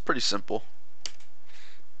true, that's pretty simple.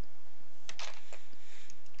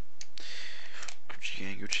 Gucci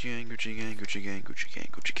gang, Gucci gang, Gucci gang, Gucci gang, Gucci gang,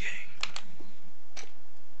 Gucci gang.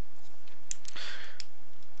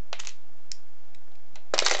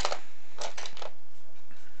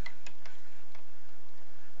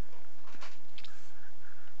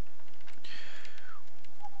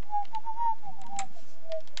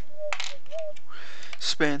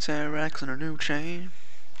 Spent 10 racks on a new chain.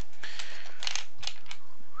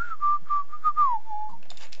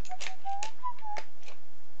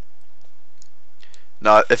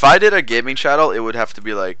 Now, if I did a gaming channel, it would have to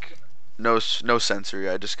be like no censoring.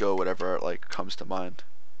 I just go whatever like comes to mind.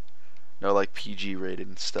 No like PG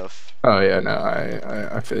rated stuff. Oh yeah, no,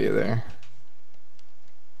 I feel you there.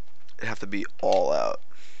 It'd have to be all out,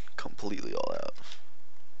 completely all out.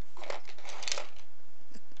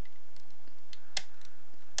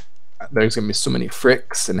 There's gonna be so many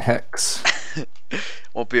fricks and hecks.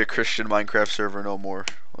 Won't be a Christian Minecraft server no more.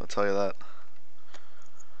 I'll tell you that.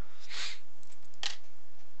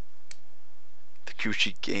 The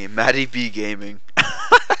Gucci game, Matty B Gaming.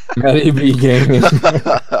 Matty B Gaming.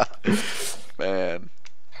 Man.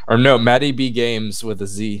 Or no, Matty B Games with a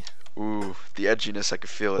Z. Ooh, the edginess, I can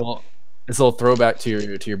feel it. Well, it's a little throwback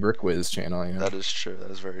to your Brick Wiz channel. You know? That is true. That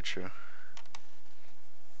is very true.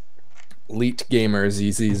 Elite Gamer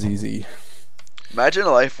ZZZZ. Imagine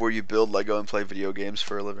a life where you build Lego and play video games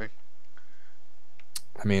for a living.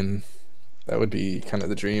 I mean, that would be kind of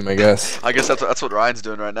the dream, I guess. I guess that's what Ryan's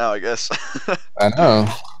doing right now, I guess. I know.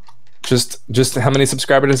 Just how many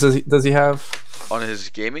subscribers does he have? On his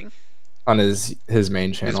gaming? On his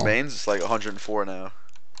main channel. His mains, it's like 104 now.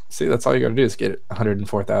 See, that's all you gotta do is get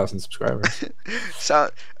 104,000 subscribers.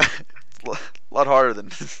 Sound a lot harder than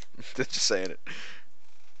just saying it.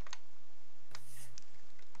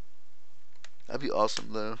 That'd be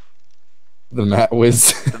awesome, though. The Matt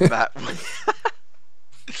Wiz. The Matt Wiz.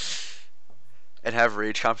 And have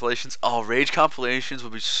rage compilations. Oh, rage compilations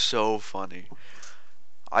would be so funny.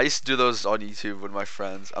 I used to do those on YouTube with my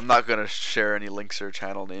friends. I'm not gonna share any links or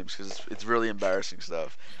channel names because it's really embarrassing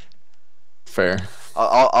stuff. Fair.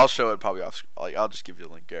 I'll show it probably off. Like I'll just give you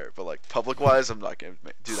a link, Garrett. But like public wise, I'm not gonna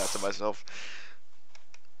do that to myself.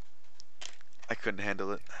 I couldn't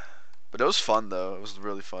handle it. But it was fun though. It was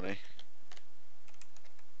really funny.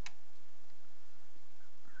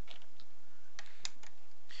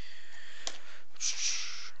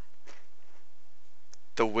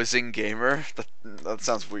 The Whizzing Gamer? That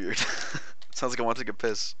sounds weird. Sounds like I want to take a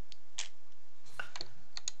piss.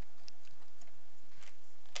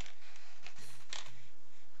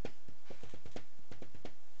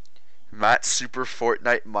 Matt, super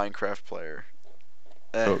Fortnite Minecraft player.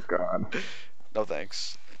 Oh God. No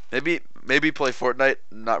thanks. Maybe play Fortnite.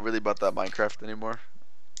 Not really about that Minecraft anymore.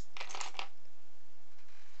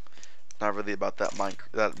 Not really about that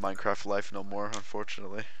Minecraft life no more,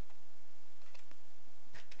 unfortunately.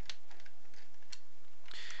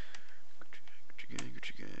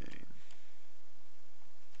 Gucci gang.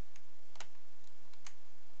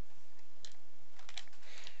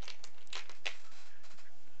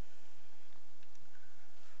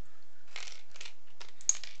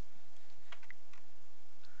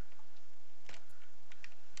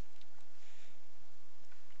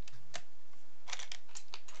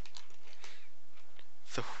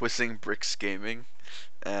 The Whizzing Bricks Gaming.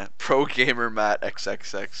 Pro Gamer Matt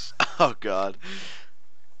XXX. Oh God.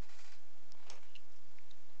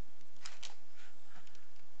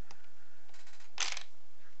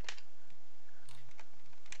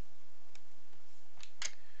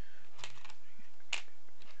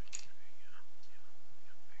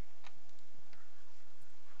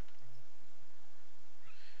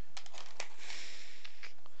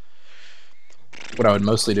 What I would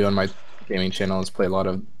mostly do on my gaming channel is play a lot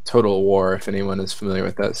of Total War, if anyone is familiar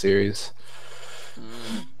with that series.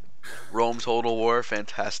 Rome Total War,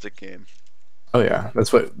 fantastic game. Oh yeah,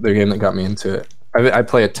 that's what the game that got me into it. I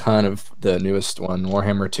play a ton of the newest one,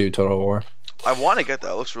 Warhammer 2 Total War. I want to get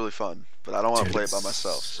that. It looks really fun, but I don't want to Dude, play it by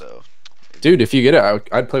myself. So, dude, if you get it,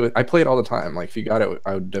 I'd play with. I play it all the time. Like if you got it,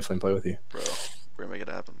 I would definitely play with you. bro, we're gonna make it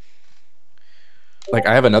happen. Like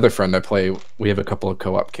I have another friend I play. We have a couple of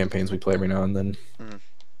co-op campaigns we play every now and then.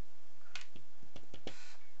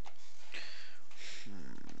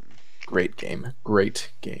 Great game.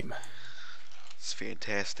 Great game. It's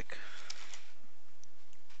fantastic.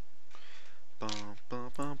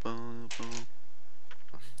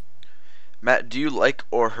 Matt, do you like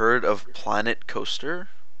or heard of Planet Coaster?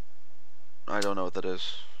 I don't know what that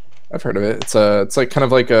is. I've heard of it. It's like kind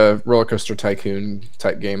of like a roller coaster tycoon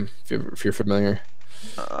type game. If you're familiar.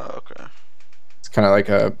 Okay. It's kind of like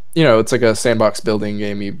it's like a sandbox building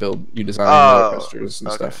game. You design roller coasters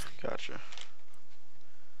and stuff. Gotcha.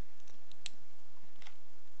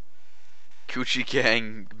 Gucci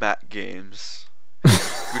Gang Matt Games.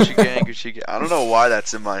 Gucci Gang. I don't know why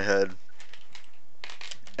that's in my head.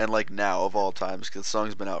 And like now of all times, because the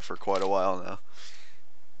song's been out for quite a while now.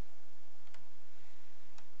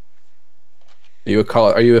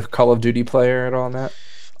 Are you a Call of Duty player at all, Matt?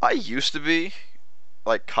 I used to be.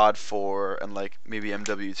 Like COD 4 and like maybe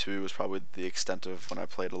MW2 was probably the extent of when I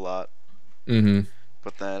played a lot. Mm-hmm.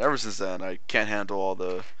 But then ever since then, I can't handle all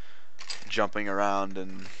the jumping around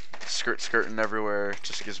and skirting everywhere. It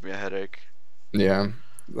just gives me a headache. Yeah,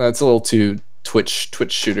 that's a little too Twitch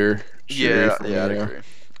shooter. Yeah, I'd agree.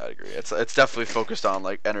 It's definitely focused on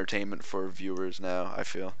like entertainment for viewers now, I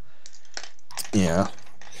feel. Yeah.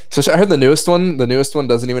 So I heard the newest one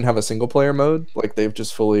doesn't even have a single player mode. Like they've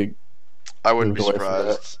just fully. I wouldn't be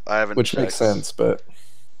surprised. I haven't. Which makes sense, but.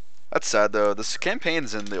 That's sad though. The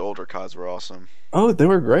campaigns in the older CODs were awesome. Oh, they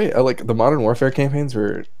were great. I like the Modern Warfare campaigns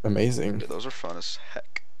were amazing. Yeah, those are fun as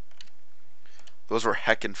heck. Those were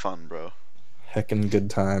heckin' fun, bro. Heckin' good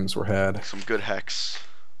times were had. Some good hecks.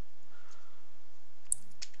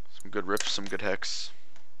 Some good rips, some good hecks.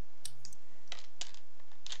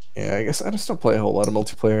 Yeah, I guess I just don't play a whole lot of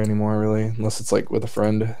multiplayer anymore, really, unless it's like with a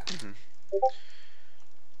friend.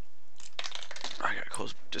 I gotta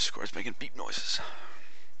close Discord. It's making beep noises.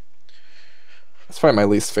 That's probably my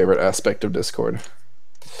least favorite aspect of Discord.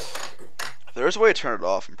 There's a way to turn it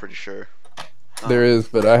off, I'm pretty sure. There is,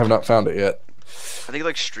 but I have not found it yet. I think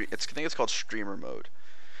it's called streamer mode,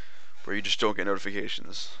 where you just don't get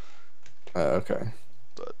notifications. Okay.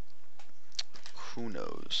 But who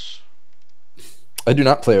knows? I do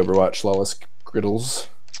not play Overwatch, Lawless Griddles.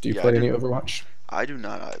 Do you play any Overwatch? I do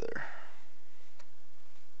not either.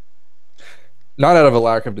 Not out of a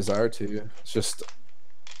lack of desire to. It's just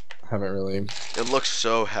haven't really. It looks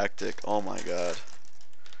so hectic. Oh my god.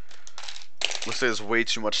 Looks like there's way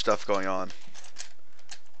too much stuff going on.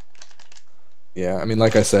 Yeah, I mean,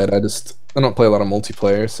 like I said, I don't play a lot of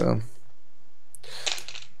multiplayer, so.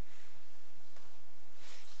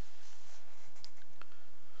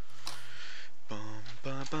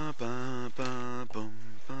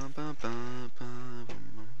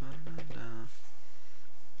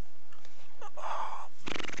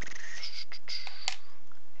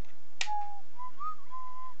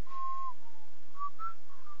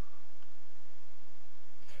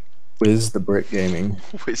 Wiz the Brick Gaming.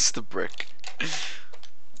 Whiz the brick.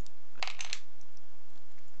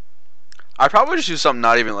 I'd probably just do something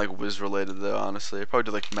not even like Wiz related though, honestly. I'd probably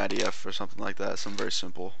do like Matty F or something like that. Something very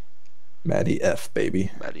simple. Maddie F, baby.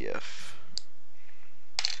 Matty F.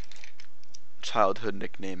 Childhood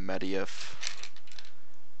nickname Matty F.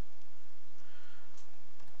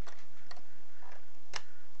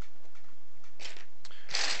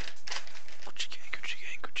 Gucci gang, Gucci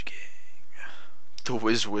gang, Gucci gang. The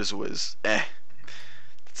Wiz Wiz Wiz. Eh.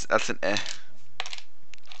 That's an eh.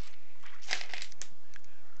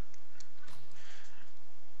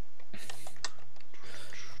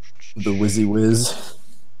 The Wizzy Wiz.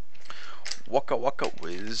 Waka Waka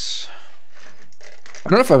Wiz. I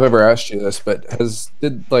don't know if I've ever asked you this, but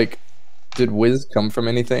did Wiz come from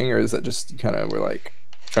anything, or is that just kind of we're like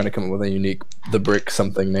trying to come up with a unique the Brick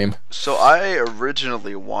something name? So I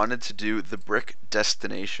originally wanted to do the Brick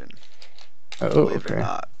Destination. Oh, Believe it or okay.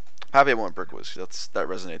 not. Happy I went Brick Wiz. That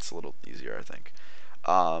resonates a little easier, I think.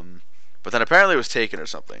 But then apparently it was taken or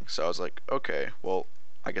something. So I was like, okay, well,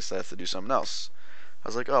 I guess I have to do something else. I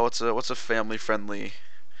was like, oh, what's a family friendly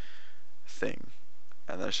thing?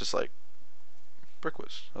 And then it's just like Brick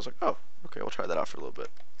Wiz. I was like, oh, okay, we'll try that out for a little bit.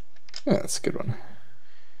 Yeah, that's a good one.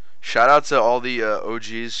 Shout out to all the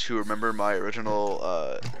OGs who remember my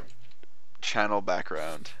original channel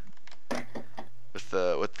background with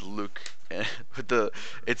Luke and with the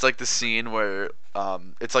it's like the scene where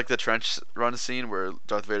it's like the trench run scene where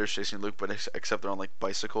Darth Vader's chasing Luke, but except they're on like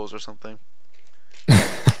bicycles or something.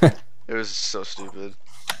 It was so stupid.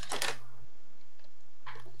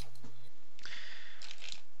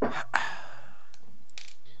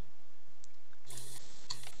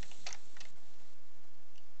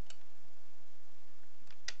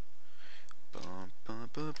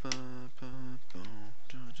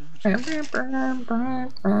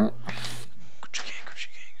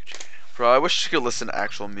 Bro, I wish you could listen to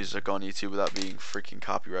actual music on YouTube without being freaking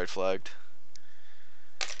copyright flagged.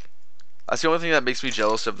 That's the only thing that makes me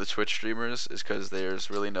jealous of the Twitch streamers is because there's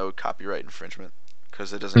really no copyright infringement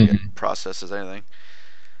because it doesn't get processed as anything.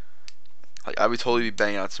 Like I would totally be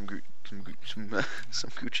banging out some Gucci, some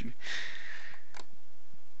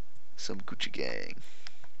Gucci gang.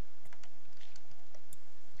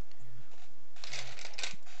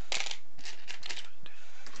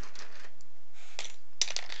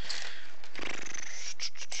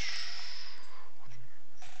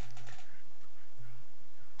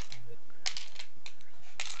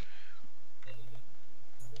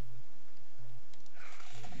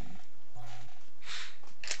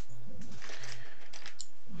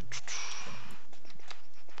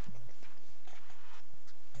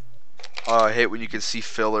 Oh, I hate when you can see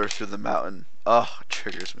filler through the mountain. Oh, it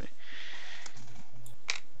triggers me.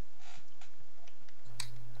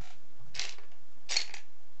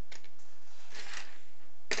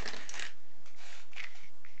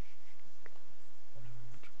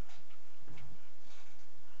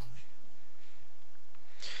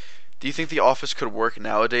 Do you think The Office could work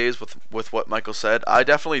nowadays with what Michael said? I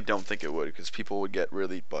definitely don't think it would because people would get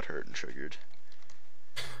really butthurt and triggered.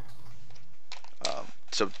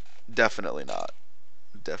 So definitely not.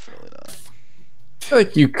 Definitely not. I feel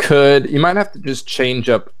like you could. You might have to just change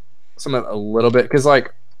up some of it a little bit because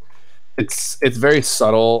like it's very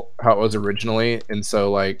subtle how it was originally, and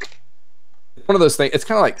so like one of those things. It's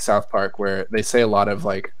kind of like South Park where they say a lot of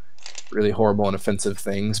like really horrible and offensive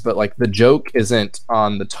things, but like the joke isn't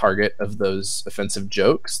on the target of those offensive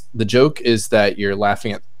jokes. The joke is that you're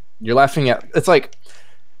laughing at. It's like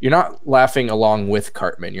you're not laughing along with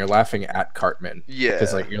Cartman. You're laughing at Cartman. Yeah.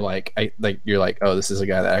 Because like you're like, oh, this is a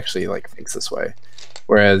guy that actually like thinks this way.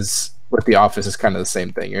 Whereas with The Office, it's kind of the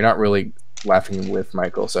same thing. You're not really laughing with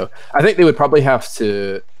Michael. So I think they would probably have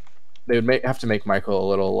to. They would have to make Michael a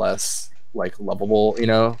little less like lovable, you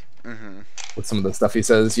know, with some of the stuff he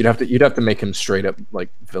says. You'd have to make him straight up like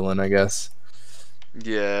villain, I guess.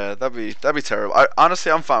 Yeah, that'd be terrible.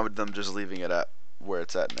 Honestly, I'm fine with them just leaving it at where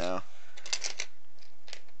it's at now.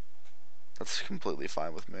 That's completely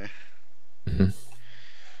fine with me.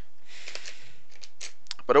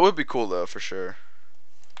 But it would be cool though, for sure.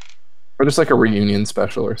 Or just like a reunion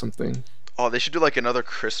special or something. Oh, they should do like another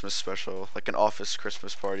Christmas special, like an Office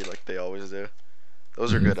Christmas party, like they always do.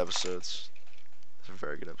 Those are good episodes. Those are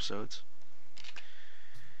very good episodes.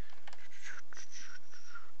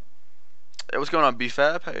 Hey, what's going on,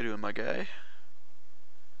 BFAB? How you doing, my guy?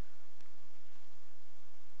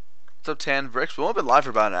 What's up, Tan Bricks? We've only been live for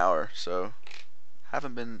about an hour, so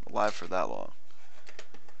haven't been live for that long.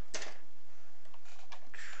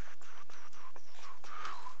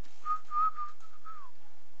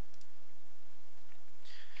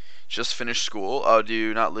 Just finished school. Oh, do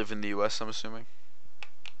you not live in the U.S., I'm assuming?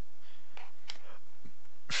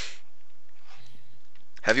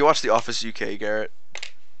 Have you watched The Office UK, Garrett?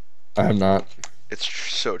 I have not. It's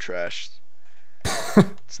so trash.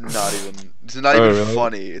 It's not even. It's not Oh, even really?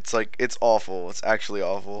 funny. It's like it's awful. It's actually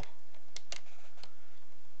awful.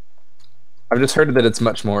 I've just heard that it's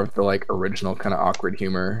much more of the like original kind of awkward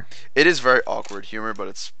humor. It is very awkward humor, but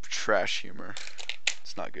it's trash humor.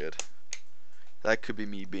 It's not good. That could be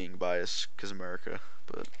me being biased because America,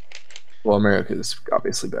 but Well, America is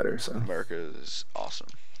obviously better, so. America is awesome.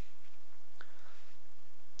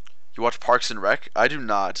 You watch Parks and Rec? I do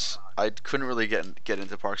not. I couldn't really get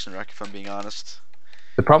into Parks and Rec if I'm being honest.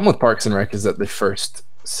 The problem with Parks and Rec is that the first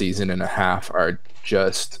season and a half are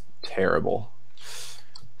just terrible.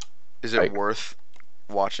 Is it Like, worth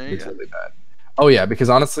watching it's again? really bad. Oh yeah, because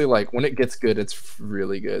honestly, like when it gets good, it's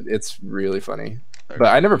really good. It's really funny. Okay. But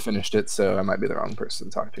I never finished it, so I might be the wrong person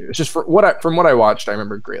to talk to. It's just from what I watched, I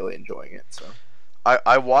remember greatly enjoying it. So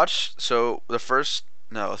I watched the first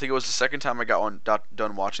no, I think it was the second time I got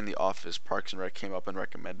done watching The Office. Parks and Rec came up and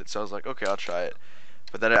recommended, so I was like, okay, I'll try it.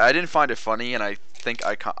 But then I didn't find it funny, and I think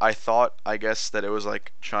I thought I guess that it was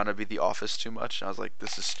like trying to be The Office too much. And I was like,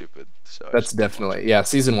 this is stupid. So that's definitely, yeah.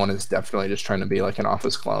 Season 1 is definitely just trying to be like an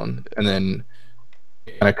Office clone, and then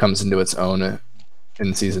it kind of comes into its own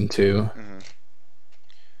in season 2. Mm-hmm.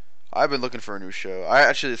 I've been looking for a new show. I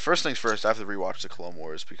actually, first things first, I have to rewatch the Clone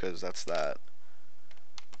Wars because that's that.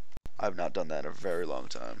 I've not done that in a very long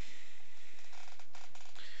time.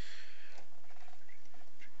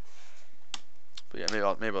 But yeah,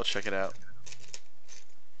 maybe I'll check it out.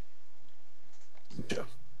 You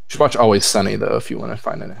should watch Always Sunny though if you want to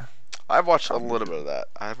find it. I've watched a little bit of that.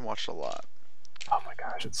 I haven't watched a lot. Oh my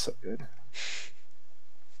gosh, it's so good.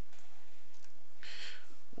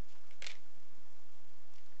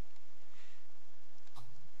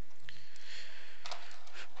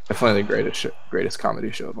 Definitely the greatest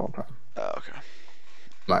comedy show of all time. Oh,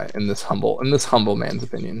 okay. In this humble man's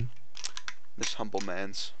opinion. This humble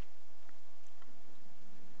man's.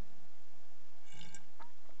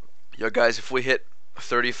 Yo, guys, if we hit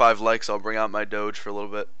 35 likes, I'll bring out my Doge for a little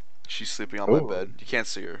bit. She's sleeping on my bed. You can't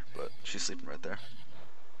see her, but she's sleeping right there.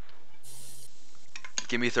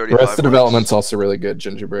 Give me 35 likes. Arrested Development's also really good,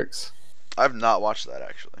 Ginger Bricks. I've not watched that,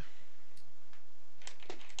 actually.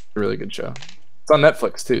 A really good show. It's on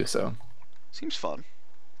Netflix, too, so. Seems fun.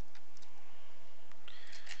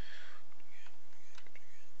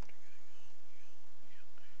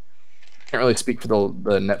 Can't really speak for the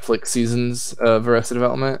Netflix seasons of Arrested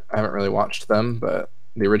Development. I haven't really watched them, but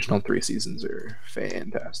the original 3 seasons are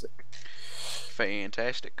fantastic.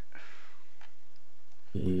 Fantastic.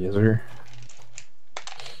 Yes, sir.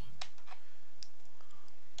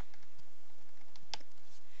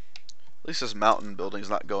 At least this mountain building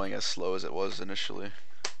is not going as slow as it was initially.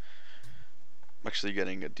 I'm actually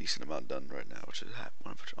getting a decent amount done right now, which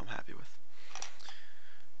I'm happy with.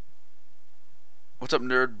 What's up,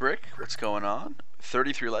 Nerd Brick? What's going on?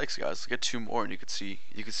 33 likes, guys. Let's get 2 more, and you could see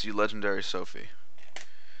legendary Sophie.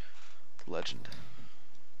 Legend.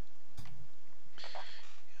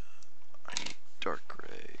 I need dark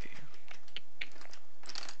gray.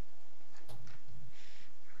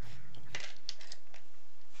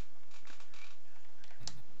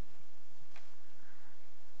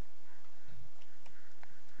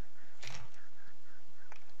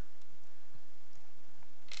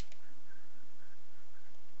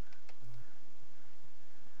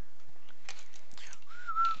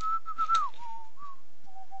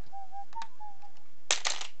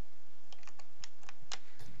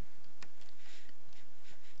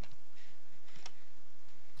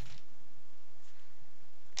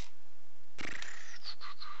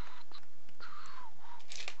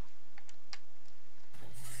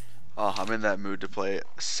 Oh, I'm in that mood to play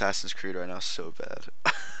Assassin's Creed right now so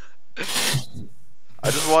bad. I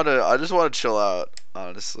just want to chill out,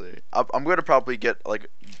 honestly. I'm going to probably get like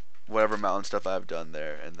whatever mountain stuff I've done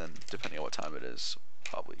there, and then depending on what time it is,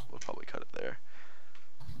 we'll probably cut it there.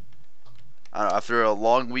 I don't know, after a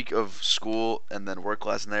long week of school and then work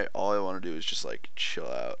last night, all I want to do is just like chill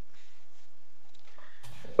out.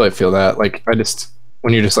 I feel that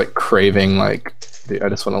when you're just like craving like, dude, I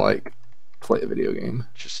just want to like play a video game.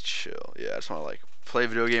 Just chill. Yeah, I just want to like play a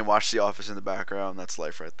video game, watch The Office in the background. That's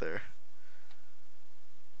life right there.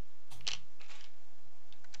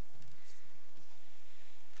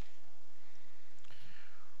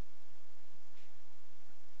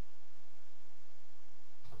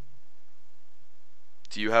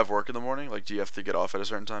 Do you have work in the morning? Like, do you have to get off at a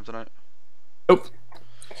certain time tonight? Nope.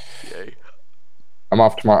 Yay. I'm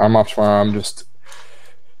off tomorrow. I'm just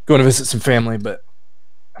going to visit some family, but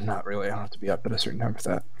I'm not really. I don't have to be up at a certain time for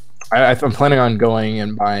that. I'm planning on going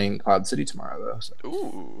and buying Cloud City tomorrow, though. So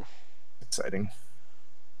Ooh. exciting.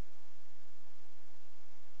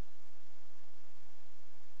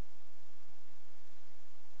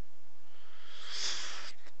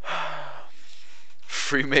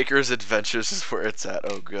 Freemakers Adventures is where it's at.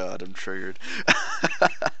 Oh god, I'm triggered.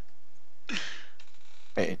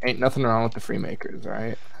 Hey, ain't nothing wrong with the Freemakers, all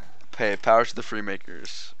right? Hey, power to the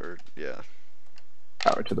Freemakers. Or, yeah.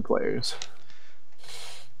 Power to the players.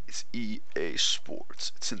 It's EA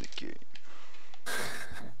Sports. It's in the game.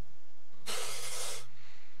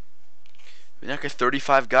 Vinaka,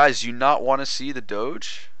 35 guys. You not want to see the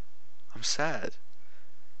Doge? I'm sad.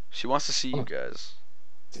 She wants to see you guys.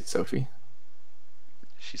 Sophie.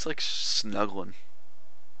 She's like snuggling.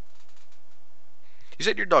 You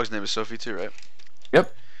said your dog's name is Sophie too, right?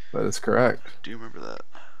 Yep, that is correct. Do you remember that?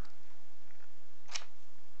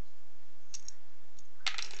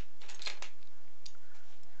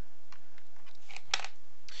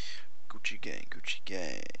 Gucci gang, Gucci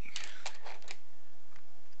gang.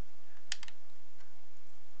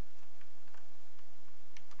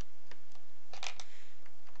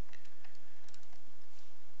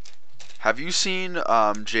 Have you seen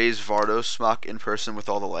Jay's Vardo smock in person with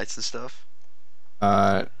all the lights and stuff?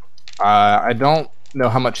 I don't know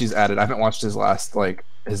how much he's added. I haven't watched his last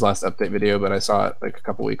update video, but I saw it like a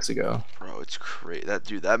couple weeks ago. Bro, it's crazy.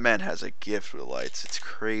 That man has a gift with lights. It's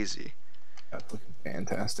crazy. That's looking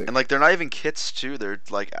fantastic. And like they're not even kits too. They're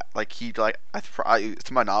like he to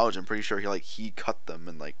my knowledge, I'm pretty sure he cut them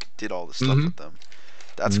and like did all the stuff with them.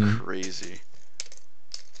 That's crazy.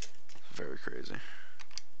 Very crazy.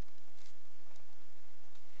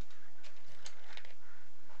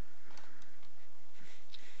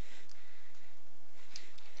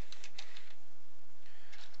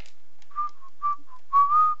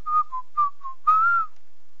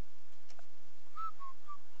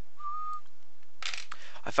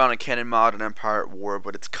 I found a canon mod in Empire at War,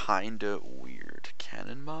 but it's kinda weird.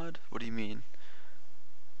 Canon mod? What do you mean?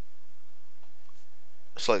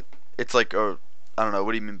 It's like I don't know.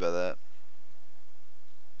 What do you mean by that?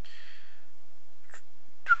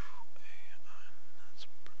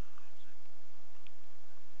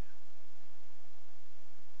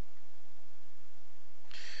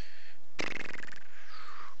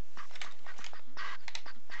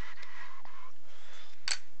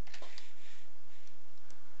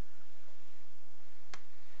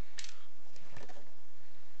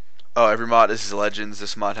 Oh, every mod is Legends.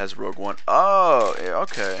 This mod has Rogue One. Oh, yeah,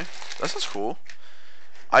 okay. That sounds cool.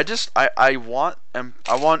 I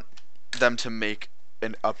want them to make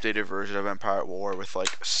an updated version of Empire at War with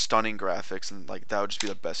like stunning graphics, and like that would just be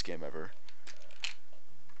the best game ever.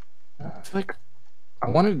 I feel like I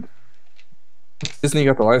wanted Disney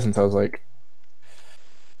got the license. I was like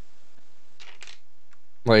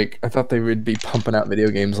I thought they would be pumping out video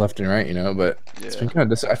games left and right, but it's been kind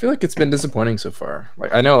of I feel like it's been disappointing so far.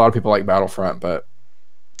 Like I know a lot of people like Battlefront, but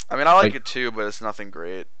I mean I like it too, but it's nothing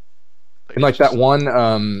great. And like that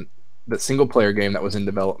one that single player game that was in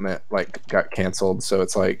development like got canceled, so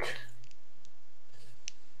it's like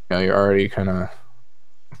you're already kind of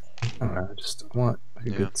I don't know, I just want a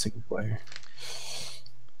good single player.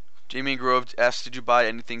 Jamie Grove asked, did you buy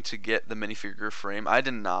anything to get the minifigure frame? I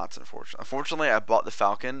did not, unfortunately. Unfortunately, I bought the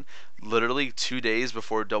Falcon literally 2 days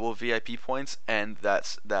before double VIP points, and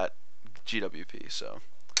that's that GWP, so.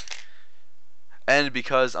 And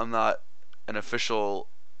because I'm not an official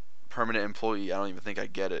permanent employee, I don't even think I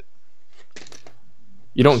get it.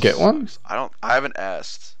 You don't get one? I haven't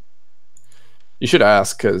asked. You should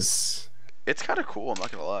ask, because it's kind of cool, I'm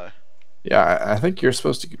not going to lie. Yeah, I think you're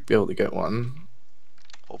supposed to be able to get one.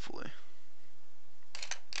 Hopefully.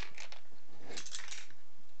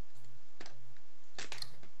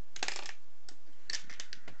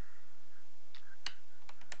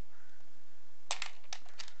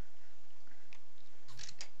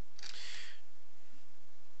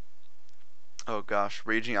 Oh gosh,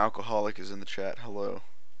 Raging Alcoholic is in the chat. Hello.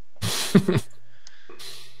 Thought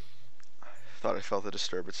I felt a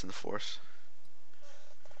disturbance in the force.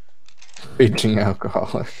 Raging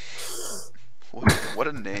Alcoholic. What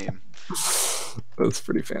a name. That's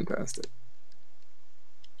pretty fantastic.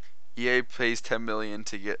 EA pays $10 million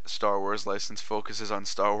to get Star Wars license, focuses on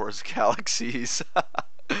Star Wars Galaxies. I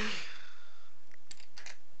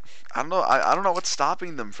don't know. I don't know what's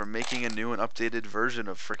stopping them from making a new and updated version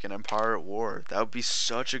of freaking Empire at War. That would be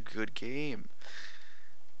such a good game.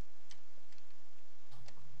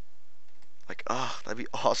 Like, that'd be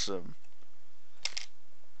awesome.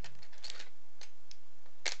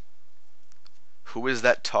 Who is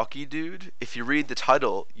that talkie dude? If you read the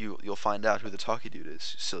title, you'll find out who the talkie dude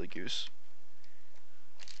is. Silly goose.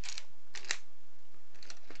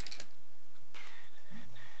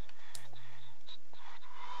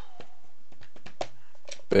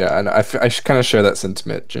 But yeah, and I kind of share that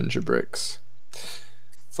sentiment, GarrettBricks.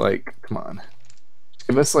 It's like, come on,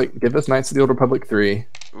 give us Knights of the Old Republic 3.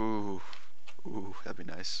 Ooh, that'd be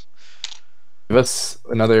nice. Give us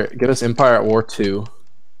Empire at War 2.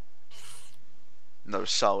 Another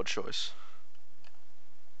solid choice.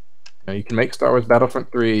 You know, you can make Star Wars Battlefront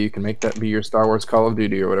 3. You can make that be your Star Wars Call of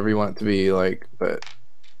Duty or whatever you want it to be. Like, but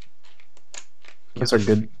those are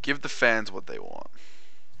good. Give the fans what they want.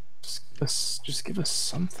 Just give us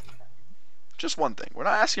something. Just one thing. We're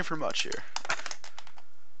not asking for much here.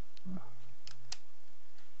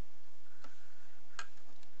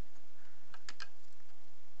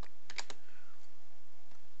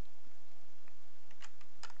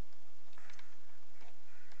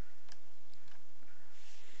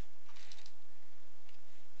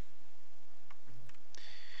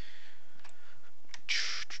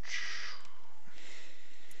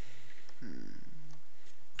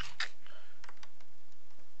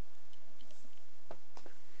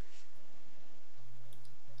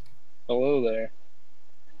 Hello there.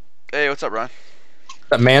 Hey, what's up, Ron?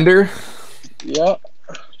 That MandR? Yep.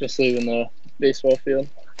 Just leaving the baseball field.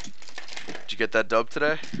 Did you get that dub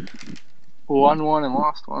today? Won one and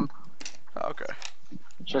lost one. Oh, okay.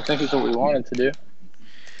 Which I think is what we wanted to do.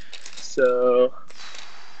 So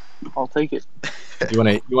I'll take it. You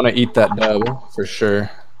wanna eat that dub for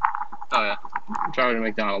sure. Oh yeah. I'm trying to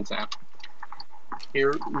McDonald's now.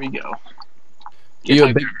 Here we go.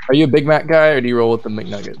 Are you a Big Mac guy or do you roll with the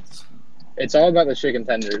McNuggets? It's all about the chicken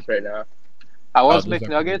tenders right now. I was those are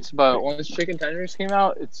McNuggets, but once chicken tenders came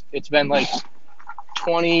out, it's been like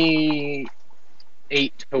 28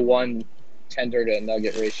 to 1 tender to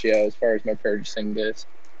nugget ratio as far as my purchasing goes.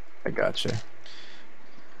 I gotcha.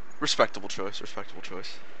 Respectable choice. Respectable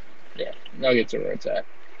choice. Yeah, nuggets are where it's at.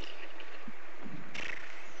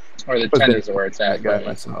 Or the tenders are where it's at. Guy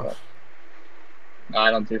myself. No, I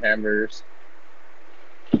don't do hamburgers.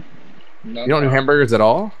 No, You don't do hamburgers at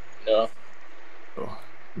all? No. Oh,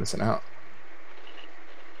 missing out.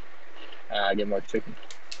 I get more chicken.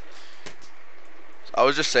 I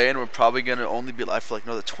was just saying we're probably gonna only be live for like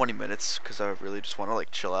another 20 minutes because I really just want to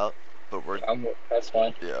like chill out. But That's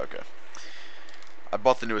fine. yeah, okay. I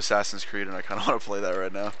bought the new Assassin's Creed and I kind of want to play that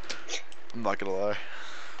right now. I'm not gonna lie.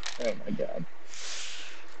 Oh my god.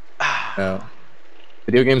 No.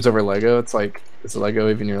 Video games over Lego. It's like, is Lego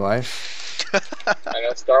even your life? I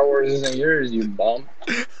know Star Wars isn't yours, you bum.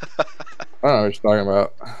 I don't know what you're talking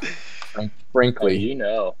about. Frankly, You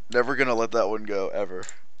know. Never gonna let that one go ever.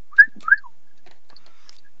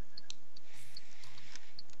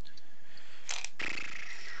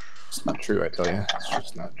 it's not true. I tell you, it's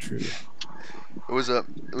just not true. It was a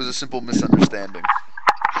simple misunderstanding.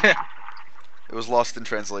 It was lost in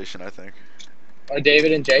translation, I think. Are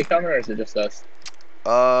David and Jay coming, or is it just us?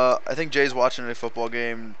 I think Jay's watching a football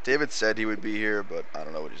game. David said he would be here, but I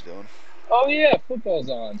don't know what he's doing. Oh yeah, football's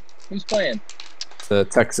on. Who's playing? The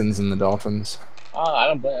Texans and the Dolphins. Oh, I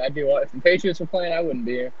don't blame. I'd be if the Patriots were playing, I wouldn't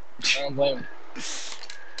be here. I don't blame. The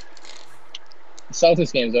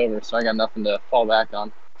Celtics game's over, so I got nothing to fall back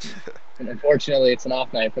on. And unfortunately, it's an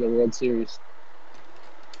off night for the World Series.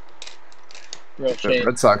 Real shame.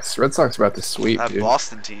 Red Sox about to sweep, That dude.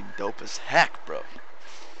 Boston team, dope as heck, bro.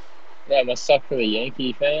 Yeah, it must suck for the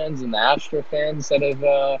Yankee fans and the Astro fans that have,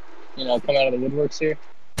 come out of the woodworks here.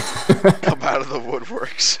 Come out of the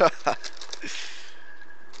woodworks.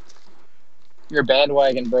 Your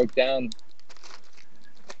bandwagon broke down.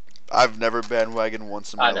 I've never bandwagoned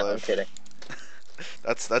once in my I know, life. I'm kidding.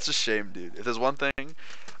 That's a shame, dude. If there's one thing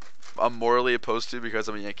I'm morally opposed to because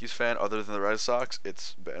I'm a Yankees fan, other than the Red Sox,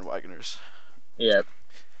 it's bandwagoners. Yeah.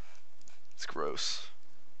 It's gross.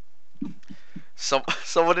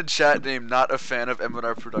 Someone in chat named not a fan of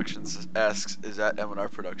MandR Productions asks, "Is that MandR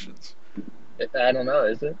Productions?" I don't know,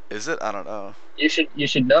 is it? Is it? I don't know. You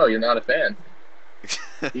should know. You're not a fan.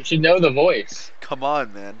 You should know the voice, Come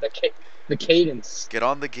on, man. the cadence. Get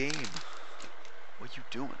on the game. What you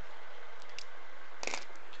doing?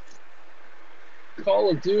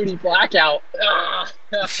 Call of Duty Blackout. Ah,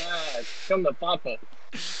 come to Papa.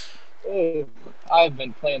 Oh, I've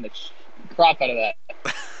been playing the crap out of that.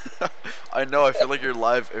 I know. I feel like you're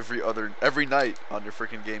live every night on your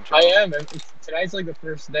freaking game I channel. am. Tonight's like the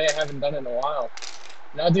first day I haven't done it in a while.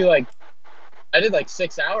 And I did like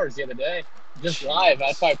 6 hours the other day, just live.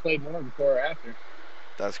 That's why I played more before or after.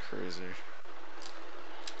 That's crazy.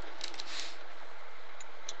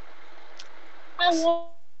 I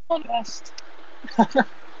want best.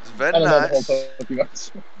 It's very I don't know the whole nice.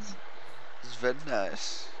 Pokemon. It's very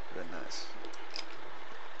nice. Very nice.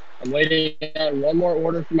 I'm waiting on one more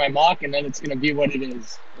order for my mock, and then it's gonna be what it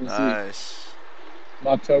is. We'll Nice. see.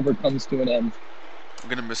 October comes to an end. I'm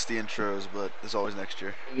gonna miss the intros, but there's always next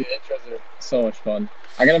year. The intros are so much fun.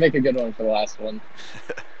 I gotta make a good one for the last one.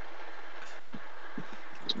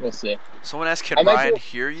 We'll see. Someone asked, I can might Ryan do a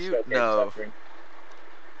hear you? showcase No. suffering.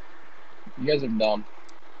 You guys are dumb.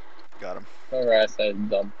 Got him. Whoever asked that is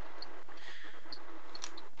dumb.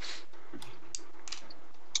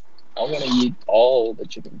 I'm gonna eat all the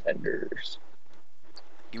chicken tenders.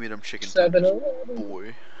 Give me them chicken 7-Eleven. tenders,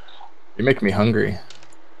 boy. You make me hungry.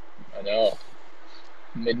 I know.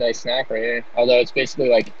 Midnight snack right here. Although it's basically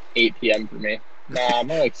like 8 p.m. for me. Nah,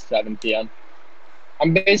 more like 7 p.m.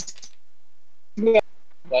 I'm basically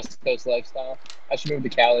West Coast lifestyle. I should move to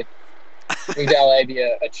Cali. Move to LA, be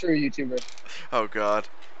a true YouTuber. Oh god.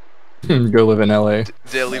 Go live in LA.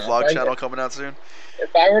 Daily Yeah, vlog right. channel coming out soon.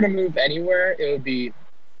 If I were to move anywhere, it would be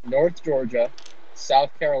North Georgia, South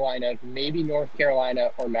Carolina, maybe North Carolina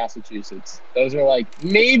or Massachusetts. Those are like,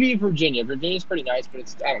 maybe Virginia. Virginia's pretty nice, but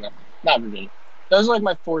it's, I don't know. Not Virginia. Those are like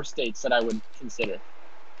my 4 states that I would consider.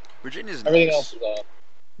 Virginia's Everything nice. else is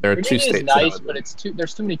There are two Virginia is states. that I nice, would but live.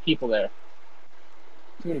 there's too many people there.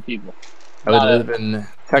 Too many people. I would Not live in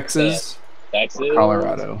Texas Texas. or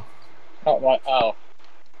Colorado. Oh,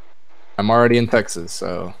 I'm already in Texas,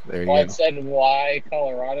 so there you well, I go. said why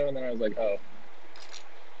Colorado, and then I was like, oh.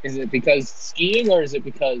 Is it because skiing or is it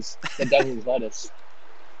because the devil's lettuce?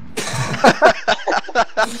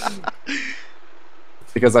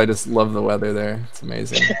 Because I just love the weather there. It's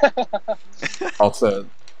amazing. Also,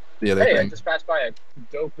 the other Hey, I thing. just passed by a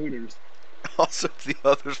dope Hooters. Also, the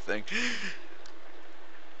other thing.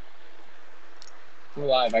 We're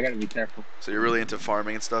live. I gotta be careful. So you're really into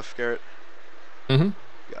farming and stuff, Garrett? Mm-hmm.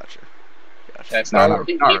 Gotcha. Gotcha. That's No, not,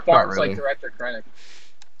 he not farms really. like Director Krennic.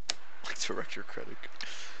 Like director credit.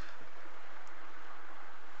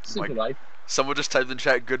 Simple life. Someone just typed in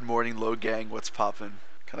chat, "Good morning, Low Gang. What's poppin'?"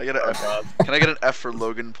 Can I get an Oh, F? God. Can I get an F for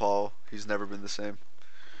Logan Paul? He's never been the same.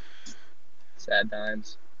 Sad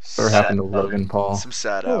times. Whatever happened to Logan Paul? Some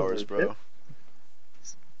sad Oh, hours, bro.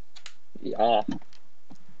 Yeah.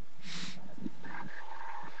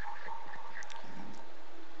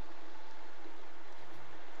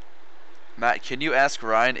 Matt, can you ask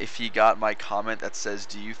Ryan if he got my comment that says,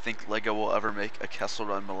 "Do you think Lego will ever make a Kessel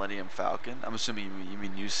Run Millennium Falcon?" I'm assuming you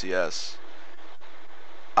mean UCS.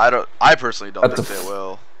 I personally don't That's think a they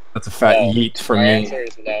will. That's a fat No. yeet from My me. answer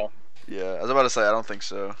is no. Yeah, I was about to say I don't think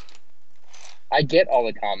so. I get all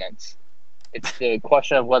the comments. It's the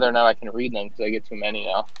question of whether or not I can read them because I get too many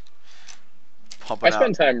now. Pumping I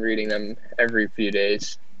spend out. time reading them every few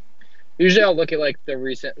days. Usually I'll look at like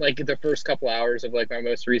the first couple hours of like my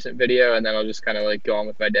most recent video, and then I'll just kind of like go on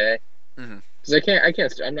with my day. Mhm.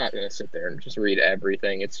 Because I'm not gonna sit there and just read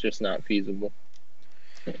everything. It's just not feasible.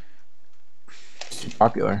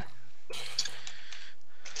 Popular.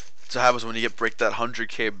 That's what happens when you break that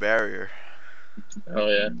 100K barrier. Oh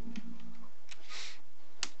yeah.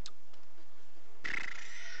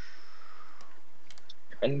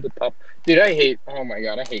 Come to pop. Dude, oh my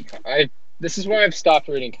god, this is why I've stopped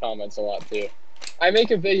reading comments a lot too. I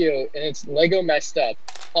make a video and it's Lego messed up.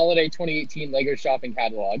 Holiday 2018 Lego shopping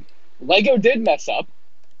catalog. Lego did mess up.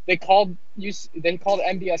 They called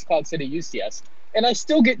MBS Cloud City UCS, and I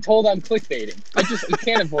still get told I'm clickbaiting. You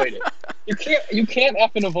can't avoid it. You can't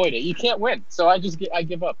effing avoid it. You can't win. So I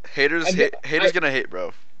give up. Haters gonna hate,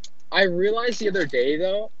 bro. I realized the other day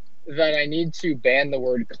though that I need to ban the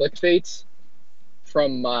word clickbait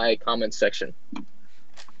from my comments section.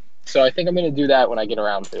 So I think I'm gonna do that when I get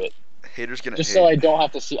around to it. Haters gonna Just hate. so I don't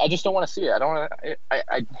have to see. I just don't want to see it. I don't want to.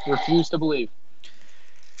 I refuse to believe.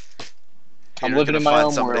 I'm Haters living gonna in my find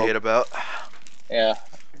own something to world. hate about. Yeah.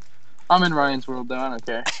 I'm in Ryan's world though. I don't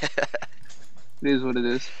care. It is what it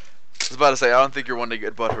is. I was about to say I don't think you're one to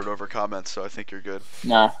get butthurt over comments, so I think you're good.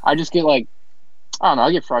 Nah, I just get like, I don't know.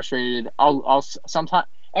 I get frustrated. I'll sometimes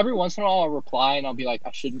every once in a while I'll reply and I'll be like,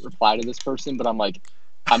 I shouldn't reply to this person, but I'm like,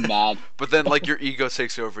 I'm mad. But then like your ego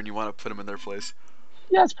takes over and you want to put them in their place.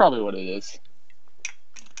 Yeah, that's probably what it is.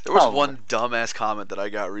 There was Probably. one dumbass comment that I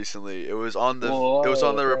got recently. It was on the Whoa, it was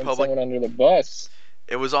on the throwing Republic. someone under the bus.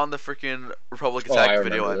 It was on the freaking Republic Oh, I Attack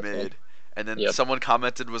video I remember this one. made, and then Yep. someone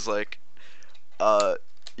commented was like,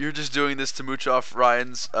 "You're just doing this to mooch off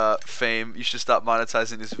Ryan's fame. You should stop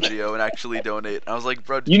monetizing this video and actually donate." And I was like,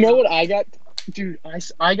 "Bro, You know what I got? Dude,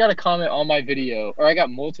 I got a comment on my video, or I got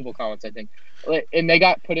multiple comments, I think. And they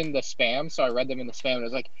got put in the spam, so I read them in the spam, and it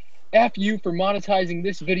was like, F you for monetizing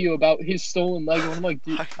this video about his stolen Lego. And I'm like,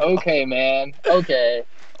 dude, I know. okay, man. Okay.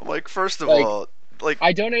 Like, first of Like, all, like,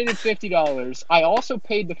 I donated $50. I also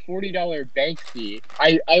paid the $40 bank fee.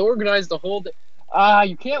 I organized the whole.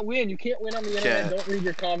 You can't win. You can't win on the internet. Can't. Don't read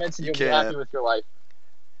your comments, and You you'll be happy can't. with your life.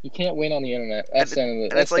 You can't win on the internet. and, That's the end of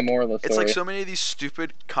and that's it's like the moral of the it's story. like so many of these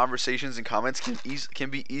stupid conversations and comments can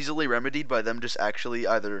be easily remedied by them just actually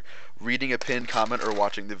either reading a pinned comment or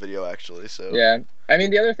watching the video actually. So Yeah, I mean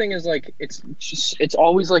the other thing is like it's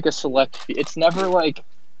always like a select. It's never like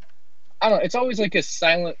I don't know. It's always like a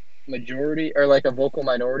silent majority or like a vocal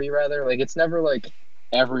minority rather. Like it's never like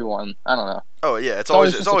everyone. I don't know. Oh yeah, it's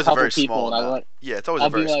always always just a a very couple people, small and amount. Yeah, it's always I'll a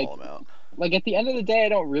very be like- small amount. Like at the end of the day, I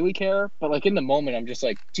don't really care. But like in the moment, I'm just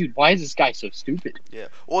like, dude, why is this guy so stupid? Yeah.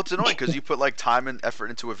 Well, it's annoying because you put like time and effort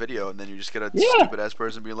into a video, and then you just get a Yeah. stupid ass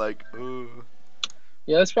person be like, "Ugh."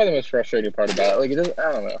 Yeah, that's probably the most frustrating part about it. Like it doesn't.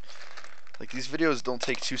 I don't know. Like these videos don't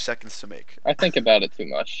take 2 seconds to make. I think about it too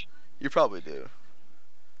much. You probably do.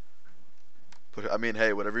 But I mean,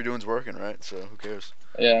 hey, whatever you're doing's working, right? So who cares?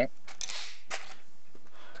 Yeah.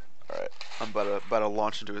 All right, I'm about to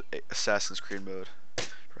launch into Assassin's Creed mode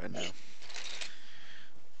right now.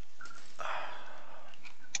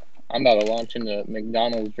 I'm about to launch into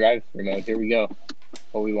McDonald's drive-thru mode. Here we go.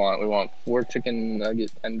 What we want? We want 4 chicken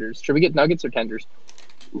nugget tenders. Should we get nuggets or tenders?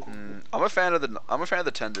 I'm a fan of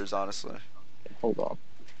the tenders, honestly. Hold on.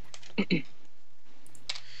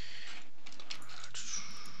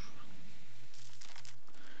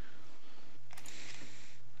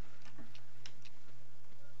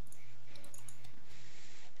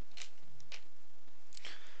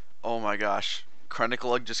 Oh my gosh, Krennic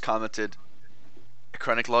Lug just commented.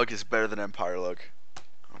 Krennic Lug is better than Empire Lug.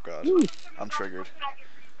 Oh god, Ooh. I'm triggered.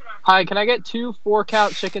 Hi, can I get 2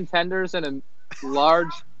 4-count chicken tenders and a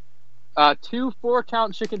large, 2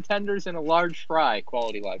 4-count chicken tenders and a large fry?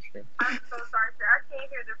 Quality live stream. I'm so sorry, sir. I can't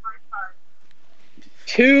hear the first part.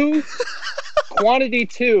 2, quantity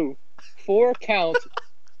 2, 4 count.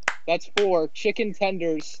 That's 4 chicken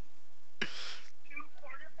tenders. 2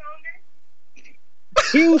 quarter pounders?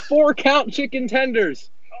 2 4-count chicken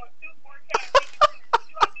tenders. Oh, 2 4 count.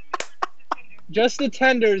 Just the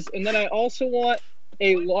tenders, and then I also want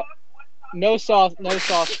a no sauce,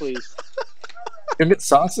 please. Can get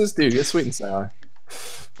sauces, dude. Get sweet and sour.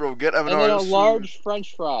 Bro, get And then a Evanar's large food.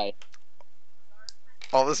 French fry.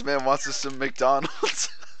 All this man wants is some McDonald's.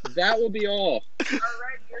 That will be all. Alright,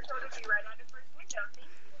 you're going to be right on the first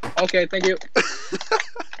window. Okay, thank you.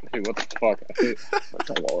 Dude, what the fuck? What's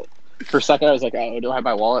my wallet? For a second, I was like, oh, do I have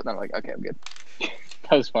my wallet? And I'm like, okay, I'm good.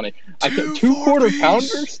 That was funny. I get 2 quarter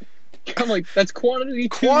pounders? I'm like, that's quantity 2.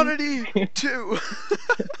 Quantity 2.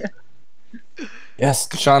 Yes,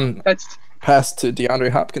 Deshaun That's passed to DeAndre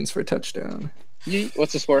Hopkins for a touchdown.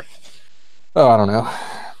 what's the score? Oh, I don't know.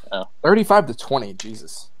 Oh. 35-20.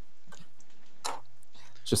 Jesus.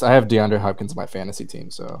 Just I have DeAndre Hopkins in my fantasy team,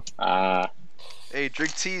 so Hey,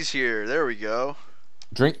 Drink T's here. There we go.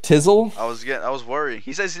 drink Tizzle. I was worried.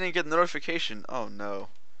 He says he didn't get the notification. Oh no.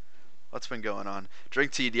 What's been going on?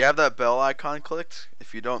 Drink T, do you have that bell icon clicked?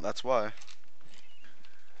 If you don't, that's why.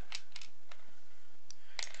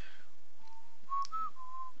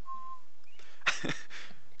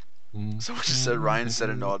 Someone just said Ryan said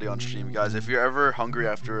it naughty on stream. Guys, if you're ever hungry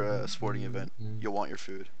after a sporting event, you'll want your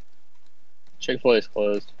food. Chick-fil-A is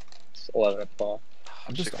closed. It's 11 o'clock.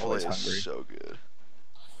 I'm just Chick-fil-A always is hungry. so good.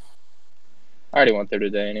 I already went there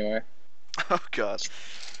today anyway. Oh god.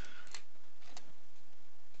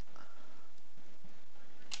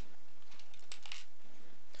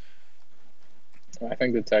 I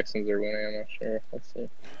think the Texans are winning. I'm not sure. Let's see.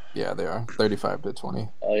 Yeah, they are 35-20.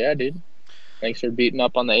 Oh yeah, dude. Thanks for beating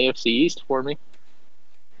up on the AFC East for me.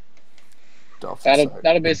 Dolphins.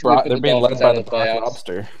 That'll basically put They're the being led Dolphins by out the of the Brock playoffs.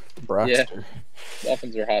 Lobster. The Brockster.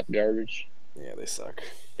 Dolphins are hot garbage. Yeah, they suck.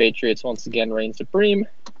 Patriots once again reign supreme,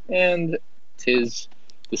 and 'tis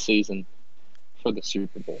the season for the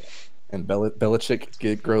Super Bowl. And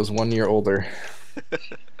Belichick grows 1 year older.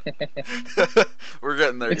 We're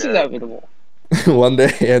getting there, It's Garrett. inevitable. One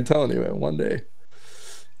day, I'm telling you, man, one day.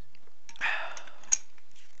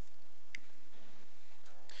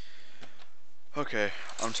 Okay,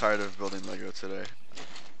 I'm tired of building Lego today.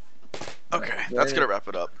 Okay, that's gonna wrap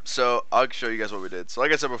it up. So I'll show you guys what we did. So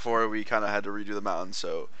like I said before, we kind of had to redo the mountain.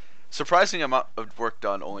 So surprising amount of work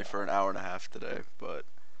done only for an hour and a half today. But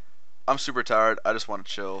I'm super tired. I just want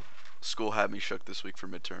to chill. School had me shook this week for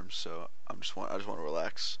midterms, so I just want to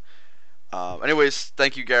relax. Anyways,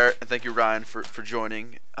 thank you Garrett and thank you Ryan for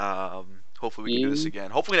joining. Hopefully we can do this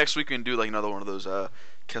again. Hopefully next week we can do like another one of those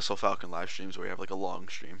Kessel Falcon live streams where we have like a long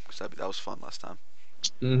stream because that was fun last time.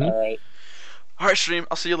 Mm-hmm. All Alright, stream.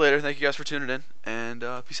 I'll see you later. Thank you guys for tuning in, and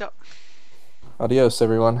peace out. Adios,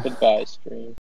 everyone. Goodbye, stream.